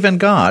don't believe in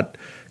God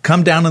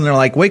come down and they're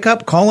like, wake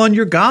up, call on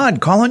your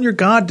God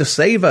to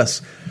save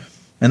us.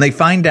 And they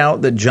find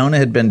out that Jonah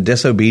had been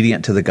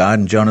disobedient to the God.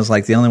 And Jonah's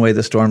like, the only way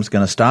the storm's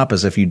going to stop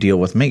is if you deal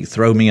with me.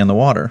 Throw me in the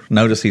water.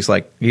 Notice he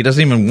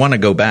doesn't even want to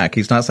go back.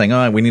 He's not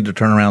saying, we need to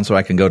turn around so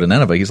I can go to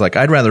Nineveh. He's like,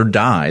 I'd rather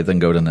die than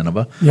go to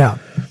Nineveh. Yeah.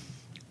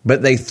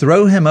 But they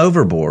throw him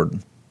overboard.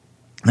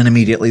 And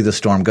immediately the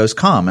storm goes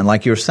calm. And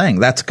like you were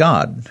saying, that's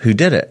God who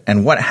did it.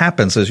 And what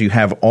happens is you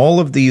have all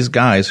of these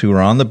guys who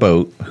are on the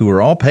boat, who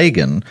are all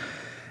pagan,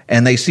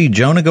 and they see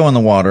Jonah go in the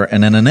water,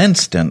 and in an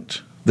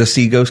instant, the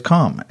sea goes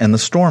calm, and the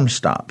storm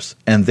stops.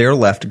 And they're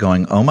left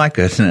going, oh my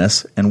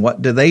goodness, and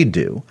what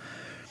do?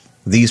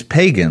 These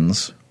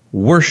pagans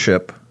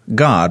worship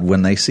God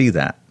when they see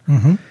that.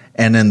 Mm-hmm.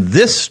 And in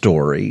this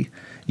story,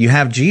 you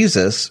have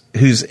Jesus,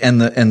 who's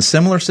in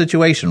similar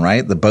situation,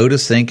 right? The boat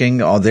is sinking.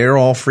 They're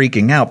all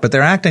freaking out, but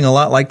they're acting a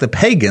lot like the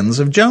pagans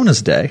of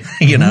Jonah's day,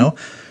 Mm-hmm.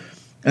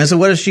 And so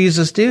what does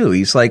Jesus do?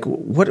 He's like,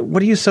 what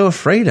are you so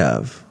afraid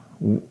of?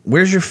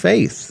 Where's your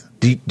faith?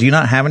 Do you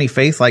not have any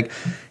faith? Like,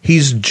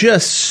 he's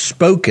just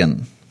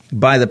spoken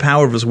by the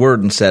power of his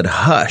word and said,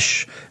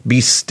 hush,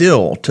 be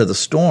still to the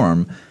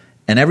storm,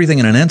 and everything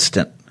in an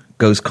instant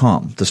goes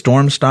calm. The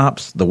storm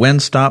stops, the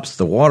wind stops,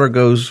 the water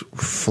goes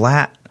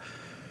flat.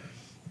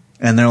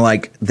 And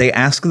they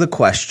ask the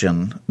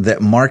question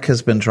that Mark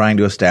has been trying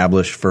to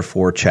establish for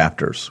 4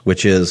 chapters,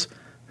 which is,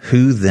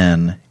 who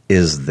then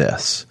is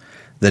this?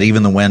 That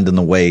even the wind and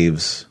the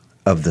waves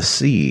of the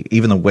sea,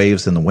 even the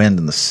waves and the wind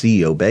and the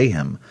sea obey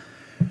him.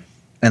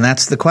 And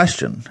that's the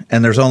question.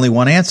 And there's only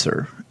one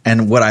answer.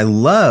 And what I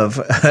love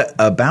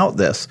about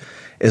this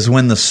is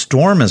when the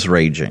storm is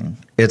raging,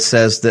 it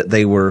says that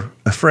they were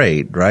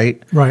afraid,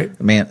 right? Right.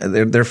 I mean,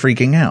 they're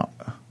freaking out.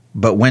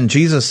 But when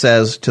Jesus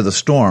says to the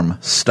storm,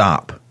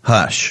 stop,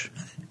 hush,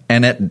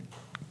 and it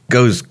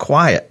goes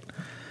quiet,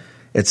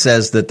 it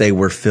says that they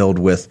were filled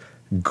with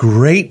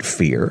great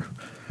fear.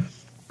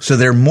 So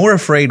they're more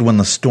afraid when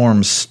the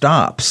storm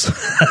stops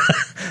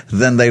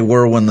than they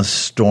were when the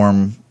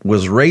storm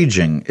was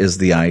raging, is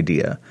the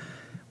idea.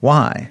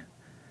 Why?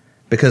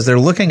 Because they're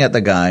looking at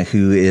the guy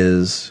who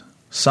is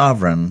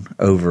sovereign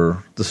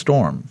over the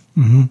storm.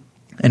 Mm-hmm.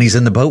 And he's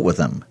in the boat with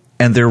them.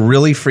 And they're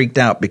really freaked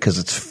out because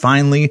it's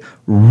finally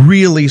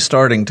really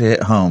starting to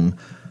hit home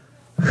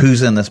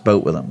who's in this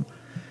boat with them.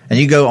 And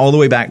you go all the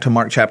way back to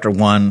Mark chapter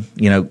 1,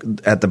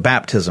 at the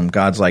baptism,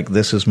 God's like,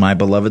 this is my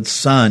beloved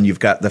son. You've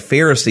got the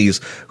Pharisees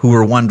who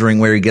are wondering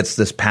where he gets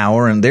this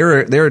power, and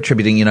they're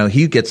attributing,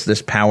 he gets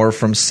this power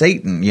from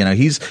Satan.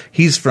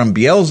 He's from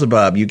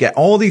Beelzebub. You get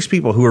all these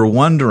people who are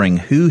wondering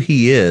who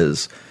he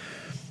is.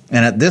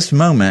 And at this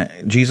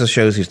moment, Jesus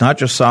shows he's not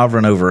just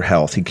sovereign over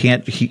health.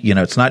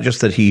 It's not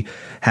just that he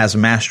has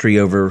mastery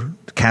over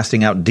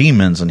casting out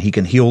demons and he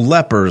can heal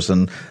lepers,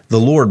 and the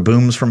Lord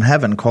booms from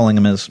heaven calling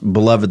him his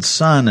beloved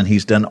son, and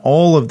he's done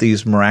all of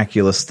these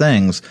miraculous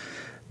things.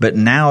 But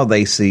now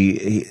they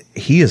see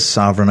he is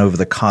sovereign over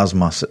the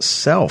cosmos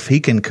itself. He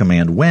can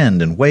command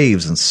wind and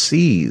waves and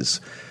seas.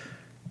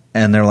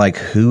 And they're like,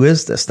 who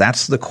is this?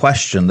 That's the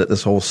question that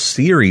this whole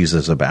series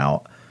is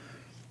about.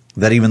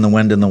 That even the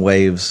wind and the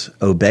waves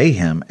obey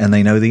him, and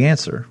they know the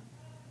answer.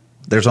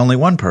 There's only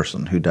one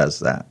person who does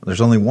that.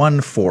 There's only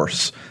one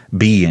force,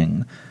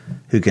 being,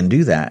 who can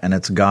do that, and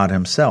it's God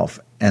himself.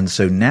 And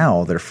so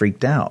now they're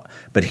freaked out.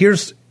 But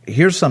here's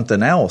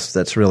something else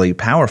that's really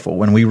powerful.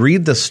 When we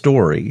read the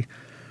story,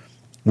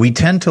 we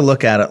tend to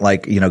look at it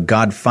like,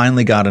 God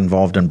finally got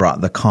involved and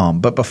brought the calm.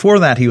 But before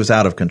that, he was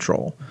out of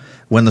control.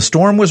 When the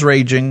storm was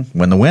raging,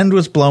 when the wind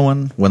was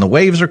blowing, when the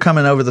waves are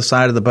coming over the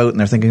side of the boat and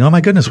they're thinking, oh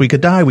my goodness, we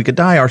could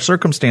die, our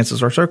circumstances.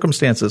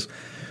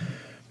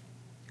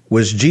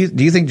 Do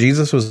you think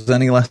Jesus was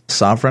any less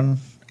sovereign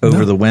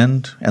over the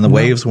wind and the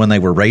waves when they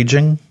were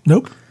raging?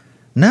 Nope.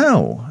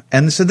 No.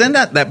 And so then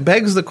that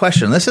begs the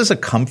question. This is a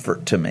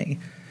comfort to me.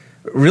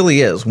 It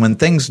really is. When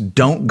things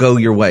don't go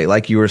your way,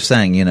 like you were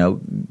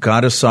saying,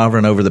 God is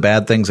sovereign over the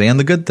bad things and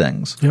the good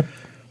things. Yep.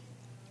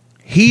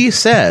 He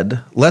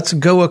said, let's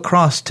go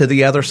across to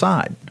the other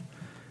side.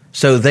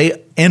 So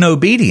they, in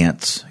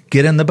obedience,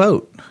 get in the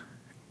boat.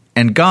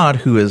 And God,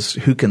 who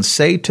can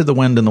say to the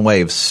wind and the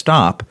waves,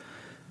 stop,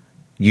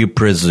 you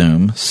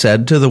presume,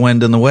 said to the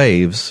wind and the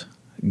waves,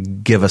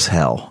 give us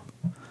hell.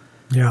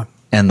 Yeah.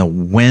 And the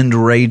wind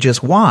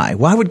rages. Why?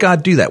 Why would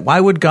God do that?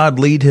 Why would God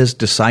lead his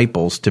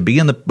disciples to be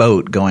in the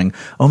boat going,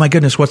 oh my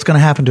goodness, what's going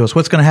to happen to us?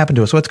 What's going to happen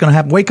to us? What's going to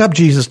happen? Wake up,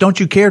 Jesus. Don't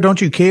you care? Don't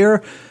you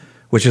care?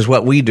 Which is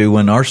what we do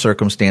when our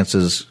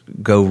circumstances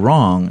go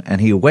wrong, and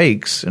he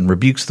awakes and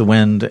rebukes the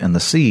wind and the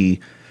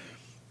sea,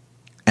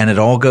 and it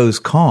all goes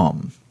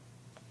calm.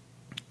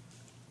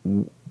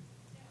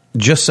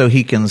 Just so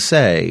he can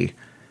say,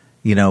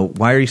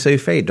 why are you so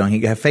afraid? Don't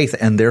you have faith?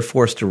 And they're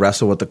forced to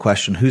wrestle with the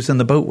question, who's in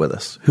the boat with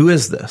us? Who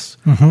is this?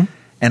 Mm-hmm.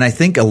 And I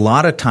think a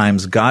lot of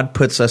times God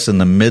puts us in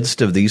the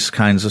midst of these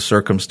kinds of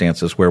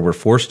circumstances where we're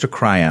forced to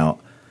cry out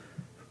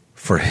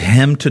for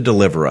him to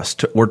deliver us,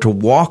 or to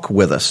walk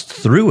with us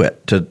through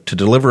it, to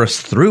deliver us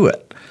through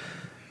it,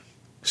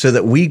 so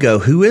that we go,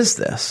 who is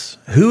this?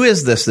 Who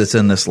is this that's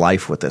in this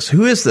life with us?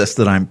 Who is this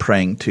that I'm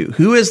praying to?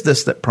 Who is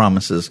this that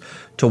promises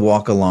to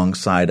walk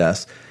alongside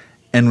us?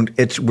 And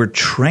we're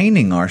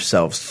training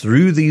ourselves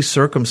through these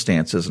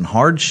circumstances and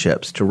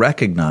hardships to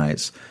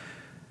recognize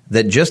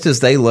that just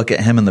as they look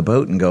at him in the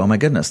boat and go, oh my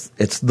goodness,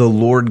 it's the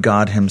Lord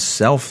God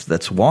himself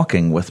that's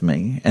walking with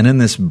me and in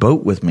this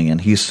boat with me.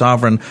 And he's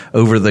sovereign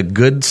over the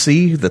good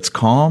sea that's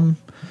calm,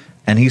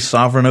 and he's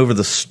sovereign over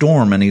the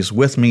storm, and he's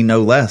with me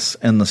no less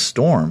in the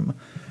storm.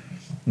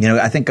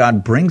 I think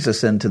God brings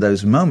us into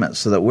those moments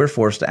so that we're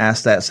forced to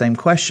ask that same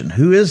question.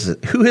 Who is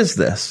it? Who is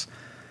this?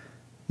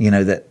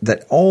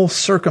 That all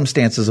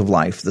circumstances of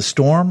life, the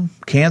storm,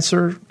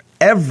 cancer,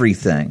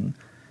 everything,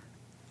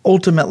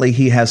 ultimately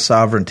he has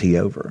sovereignty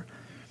over.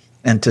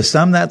 And to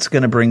some that's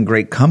going to bring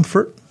great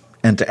comfort,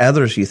 and to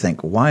others you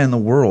think, why in the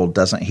world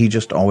doesn't he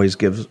just always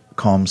give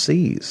calm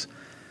seas?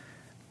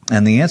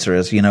 And the answer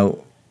is,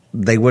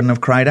 they wouldn't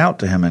have cried out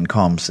to him in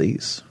calm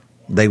seas.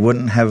 They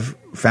wouldn't have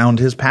found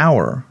his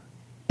power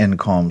in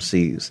calm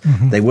seas.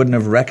 Mm-hmm. They wouldn't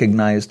have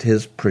recognized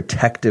his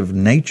protective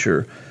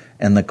nature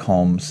in the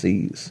calm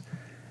seas.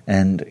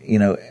 And,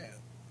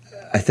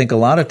 I think a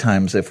lot of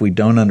times if we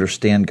don't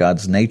understand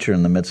God's nature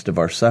in the midst of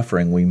our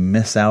suffering, we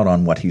miss out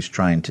on what he's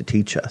trying to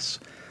teach us.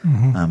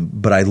 Mm-hmm.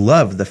 But I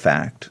love the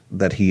fact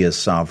that he is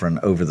sovereign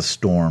over the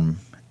storm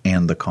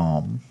and the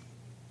calm.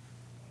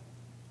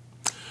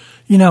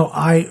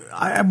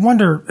 I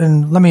wonder,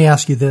 and let me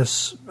ask you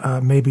this,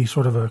 maybe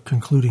sort of a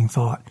concluding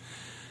thought.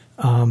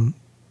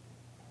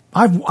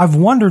 I've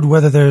wondered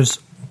whether there's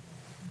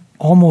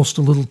almost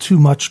a little too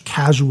much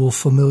casual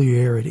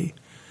familiarity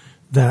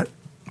that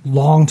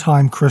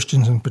longtime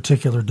Christians in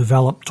particular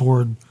develop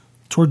toward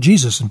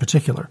Jesus in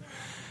particular.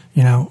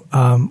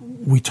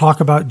 We talk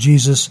about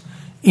Jesus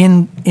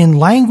in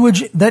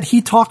language that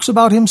he talks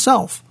about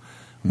himself.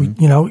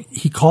 Mm-hmm.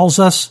 He calls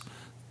us,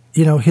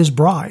 his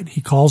bride.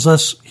 He calls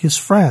us his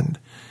friend.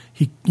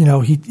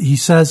 He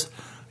says,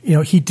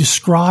 he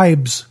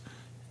describes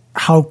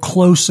how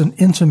close and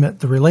intimate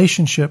the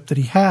relationship that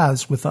he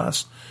has with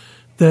us,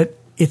 that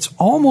it's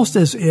almost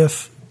as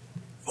if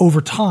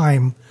over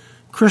time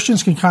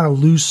Christians can kind of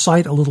lose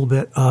sight a little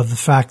bit of the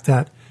fact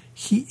that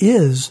he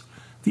is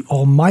the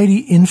almighty,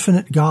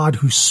 infinite God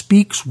who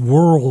speaks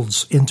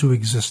worlds into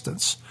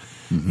existence.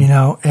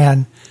 Mm-hmm.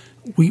 And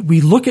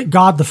we look at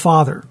God the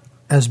Father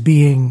as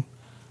being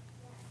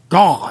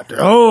God,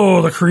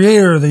 the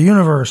creator of the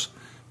universe,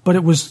 but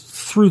it was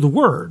through the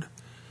Word.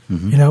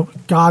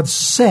 Mm-hmm. God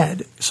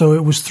said, so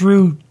it was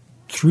through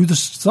the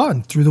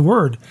Son, through the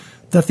Word,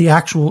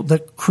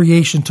 that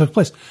creation took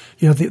place.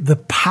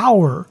 The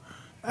power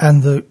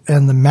and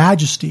the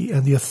majesty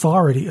and the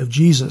authority of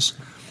Jesus.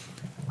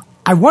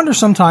 I wonder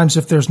sometimes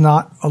if there's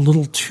not a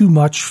little too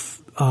much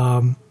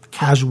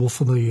casual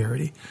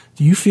familiarity.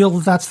 Do you feel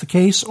that that's the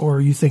case, or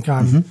you think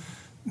I'm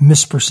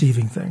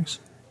misperceiving things?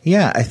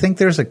 Yeah, I think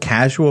there's a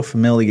casual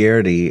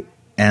familiarity,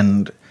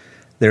 and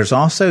there's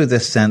also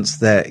this sense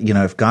that,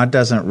 if God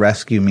doesn't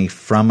rescue me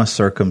from a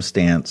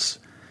circumstance,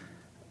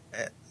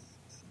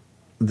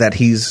 that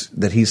he's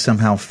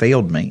somehow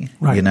failed me,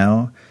 right.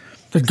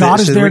 That God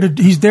is there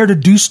he's there to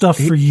do stuff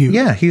for you.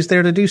 Yeah, he's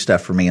there to do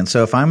stuff for me. And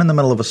so if I'm in the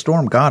middle of a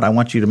storm, God, I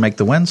want you to make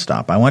the wind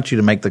stop. I want you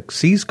to make the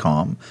seas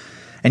calm.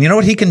 And you know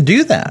what? He can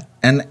do that.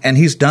 And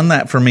he's done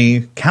that for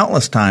me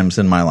countless times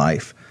in my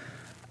life.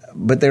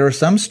 But there are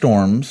some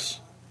storms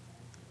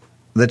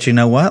that, you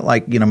know what?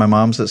 Like, you know, my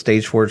mom's at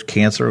stage 4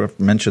 cancer. I've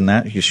mentioned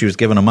that. She was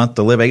given a month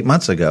to live 8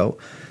 months ago.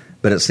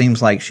 But it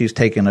seems like she's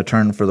taken a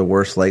turn for the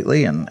worse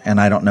lately, and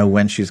I don't know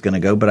when she's going to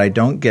go. But I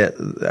don't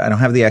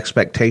have the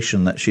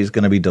expectation that she's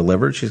going to be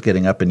delivered. She's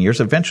getting up in years.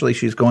 Eventually,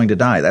 she's going to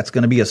die. That's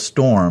going to be a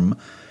storm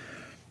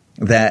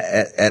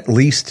that, at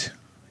least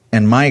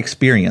in my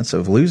experience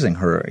of losing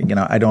her, you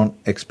know, I don't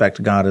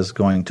expect God is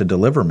going to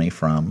deliver me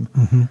from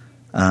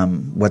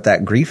what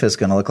that grief is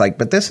going to look like.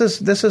 But this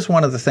is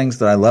one of the things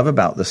that I love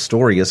about the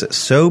story is it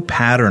so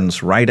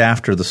patterns right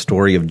after the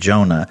story of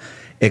Jonah.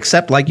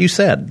 Except, like you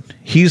said,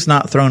 he's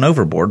not thrown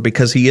overboard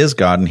because he is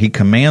God and he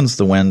commands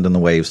the wind and the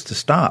waves to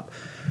stop.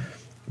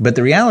 But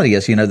the reality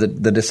is, you know,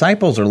 the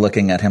disciples are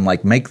looking at him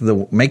like, make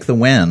the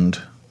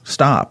wind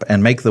stop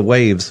and make the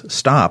waves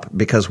stop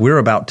because we're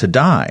about to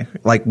die.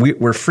 Like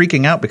we're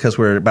freaking out because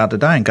we're about to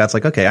die. And God's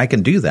like, okay, I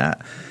can do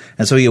that.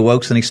 And so he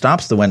awokes and he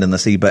stops the wind and the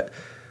sea. But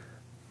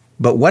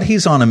what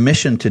he's on a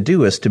mission to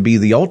do is to be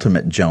the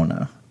ultimate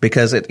Jonah.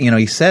 Because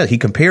he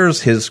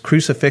compares his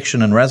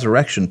crucifixion and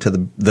resurrection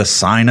to the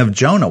sign of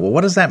Jonah. Well,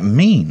 what does that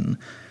mean?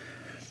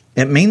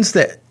 It means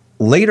that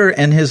later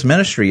in his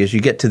ministry, as you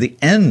get to the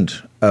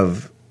end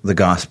of the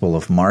Gospel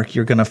of Mark,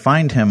 you're going to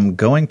find him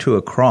going to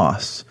a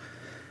cross.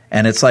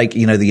 And it's like,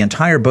 you know, the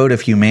entire boat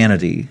of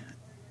humanity,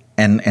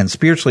 and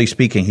spiritually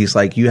speaking, he's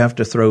like, you have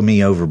to throw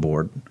me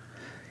overboard.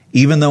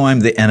 Even though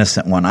I'm the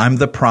innocent one, I'm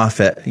the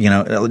prophet. You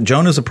know,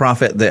 Jonah's a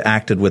prophet that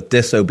acted with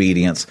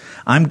disobedience.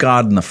 I'm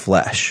God in the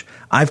flesh.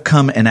 I've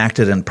come and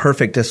acted in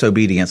perfect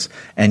disobedience,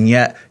 and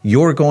yet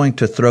you're going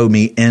to throw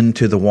me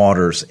into the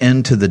waters,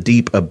 into the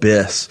deep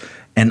abyss,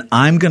 and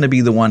I'm going to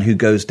be the one who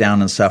goes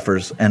down and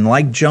suffers. And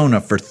like Jonah,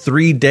 for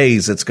 3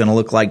 days it's going to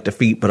look like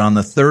defeat, but on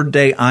the third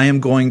day I am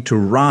going to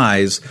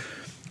rise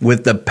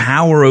with the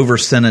power over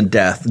sin and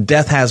death.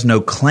 Death has no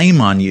claim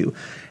on you.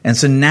 And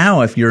so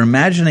now if you're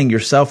imagining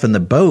yourself in the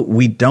boat,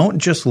 we don't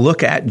just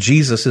look at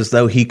Jesus as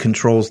though he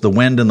controls the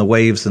wind and the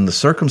waves and the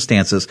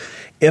circumstances.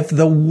 If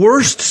the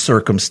worst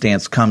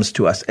circumstance comes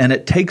to us and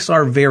it takes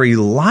our very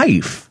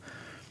life,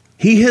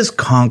 he has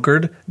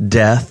conquered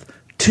death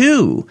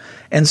too.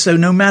 And so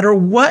no matter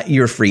what,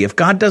 you're free. If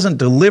God doesn't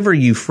deliver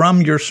you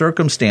from your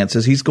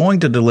circumstances, he's going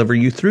to deliver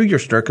you through your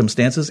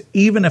circumstances,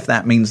 even if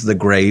that means the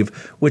grave,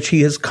 which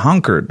he has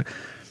conquered.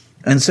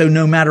 And so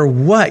no matter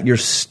what, you're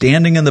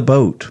standing in the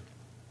boat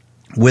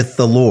with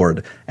the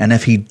Lord. And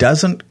if he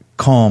doesn't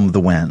calm the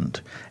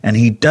wind and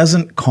he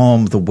doesn't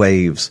calm the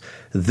waves,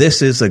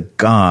 this is a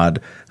God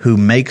who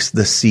makes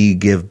the sea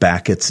give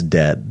back its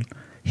dead.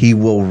 He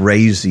will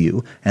raise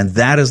you. And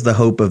that is the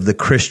hope of the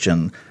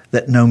Christian,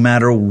 that no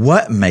matter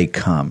what may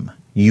come,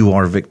 you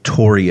are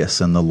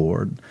victorious in the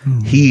Lord.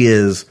 Mm-hmm. He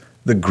is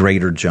the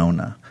greater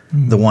Jonah,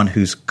 the one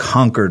who's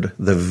conquered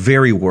the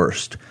very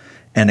worst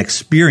and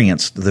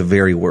experienced the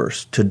very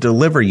worst to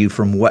deliver you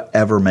from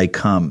whatever may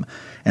come.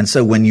 And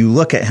so when you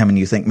look at him and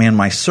you think, man,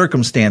 my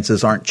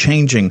circumstances aren't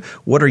changing,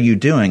 what are you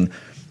doing?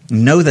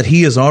 Know that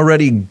he has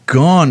already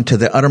gone to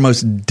the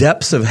uttermost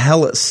depths of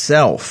hell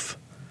itself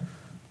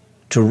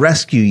to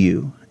rescue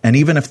you. And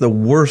even if the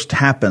worst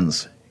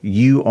happens,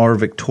 you are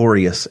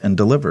victorious and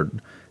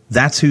delivered.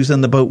 That's who's in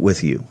the boat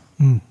with you.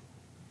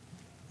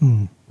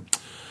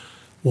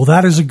 Well,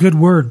 that is a good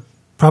word.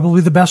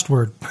 Probably the best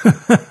word.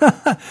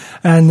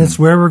 And it's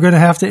where we're going to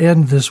have to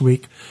end this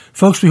week.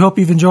 Folks, we hope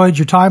you've enjoyed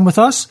your time with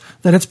us,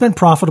 that it's been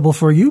profitable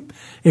for you.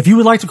 If you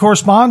would like to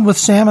correspond with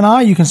Sam and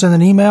I, you can send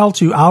an email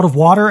to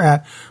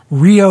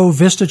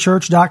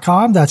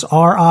outofwater@riovistachurch.com. That's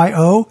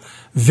RIO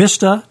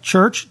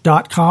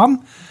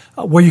Vistachurch.com,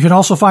 where you can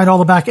also find all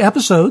the back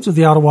episodes of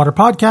the Out of Water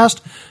podcast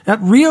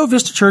at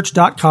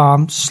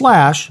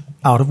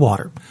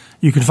riovistachurch.com/outofwater.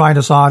 You can find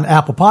us on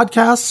Apple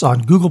Podcasts,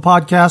 on Google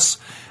Podcasts,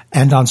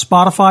 and on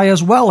Spotify,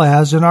 as well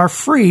as in our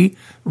free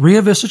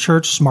Rio Vista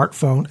Church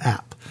smartphone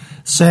app.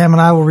 Sam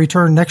and I will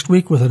return next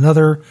week with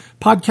another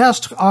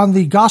podcast on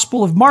the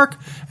Gospel of Mark,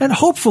 and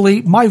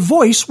hopefully my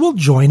voice will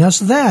join us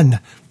then.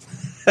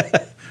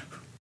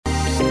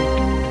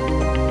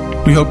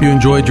 We hope you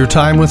enjoyed your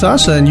time with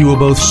us, and you will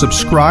both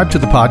subscribe to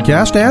the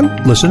podcast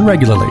and listen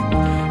regularly.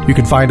 You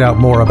can find out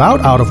more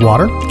about Out of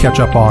Water, catch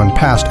up on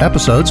past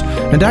episodes,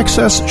 and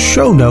access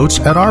show notes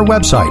at our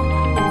website,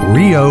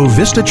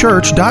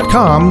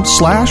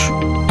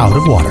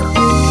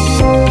 riovistachurch.com/outofwater.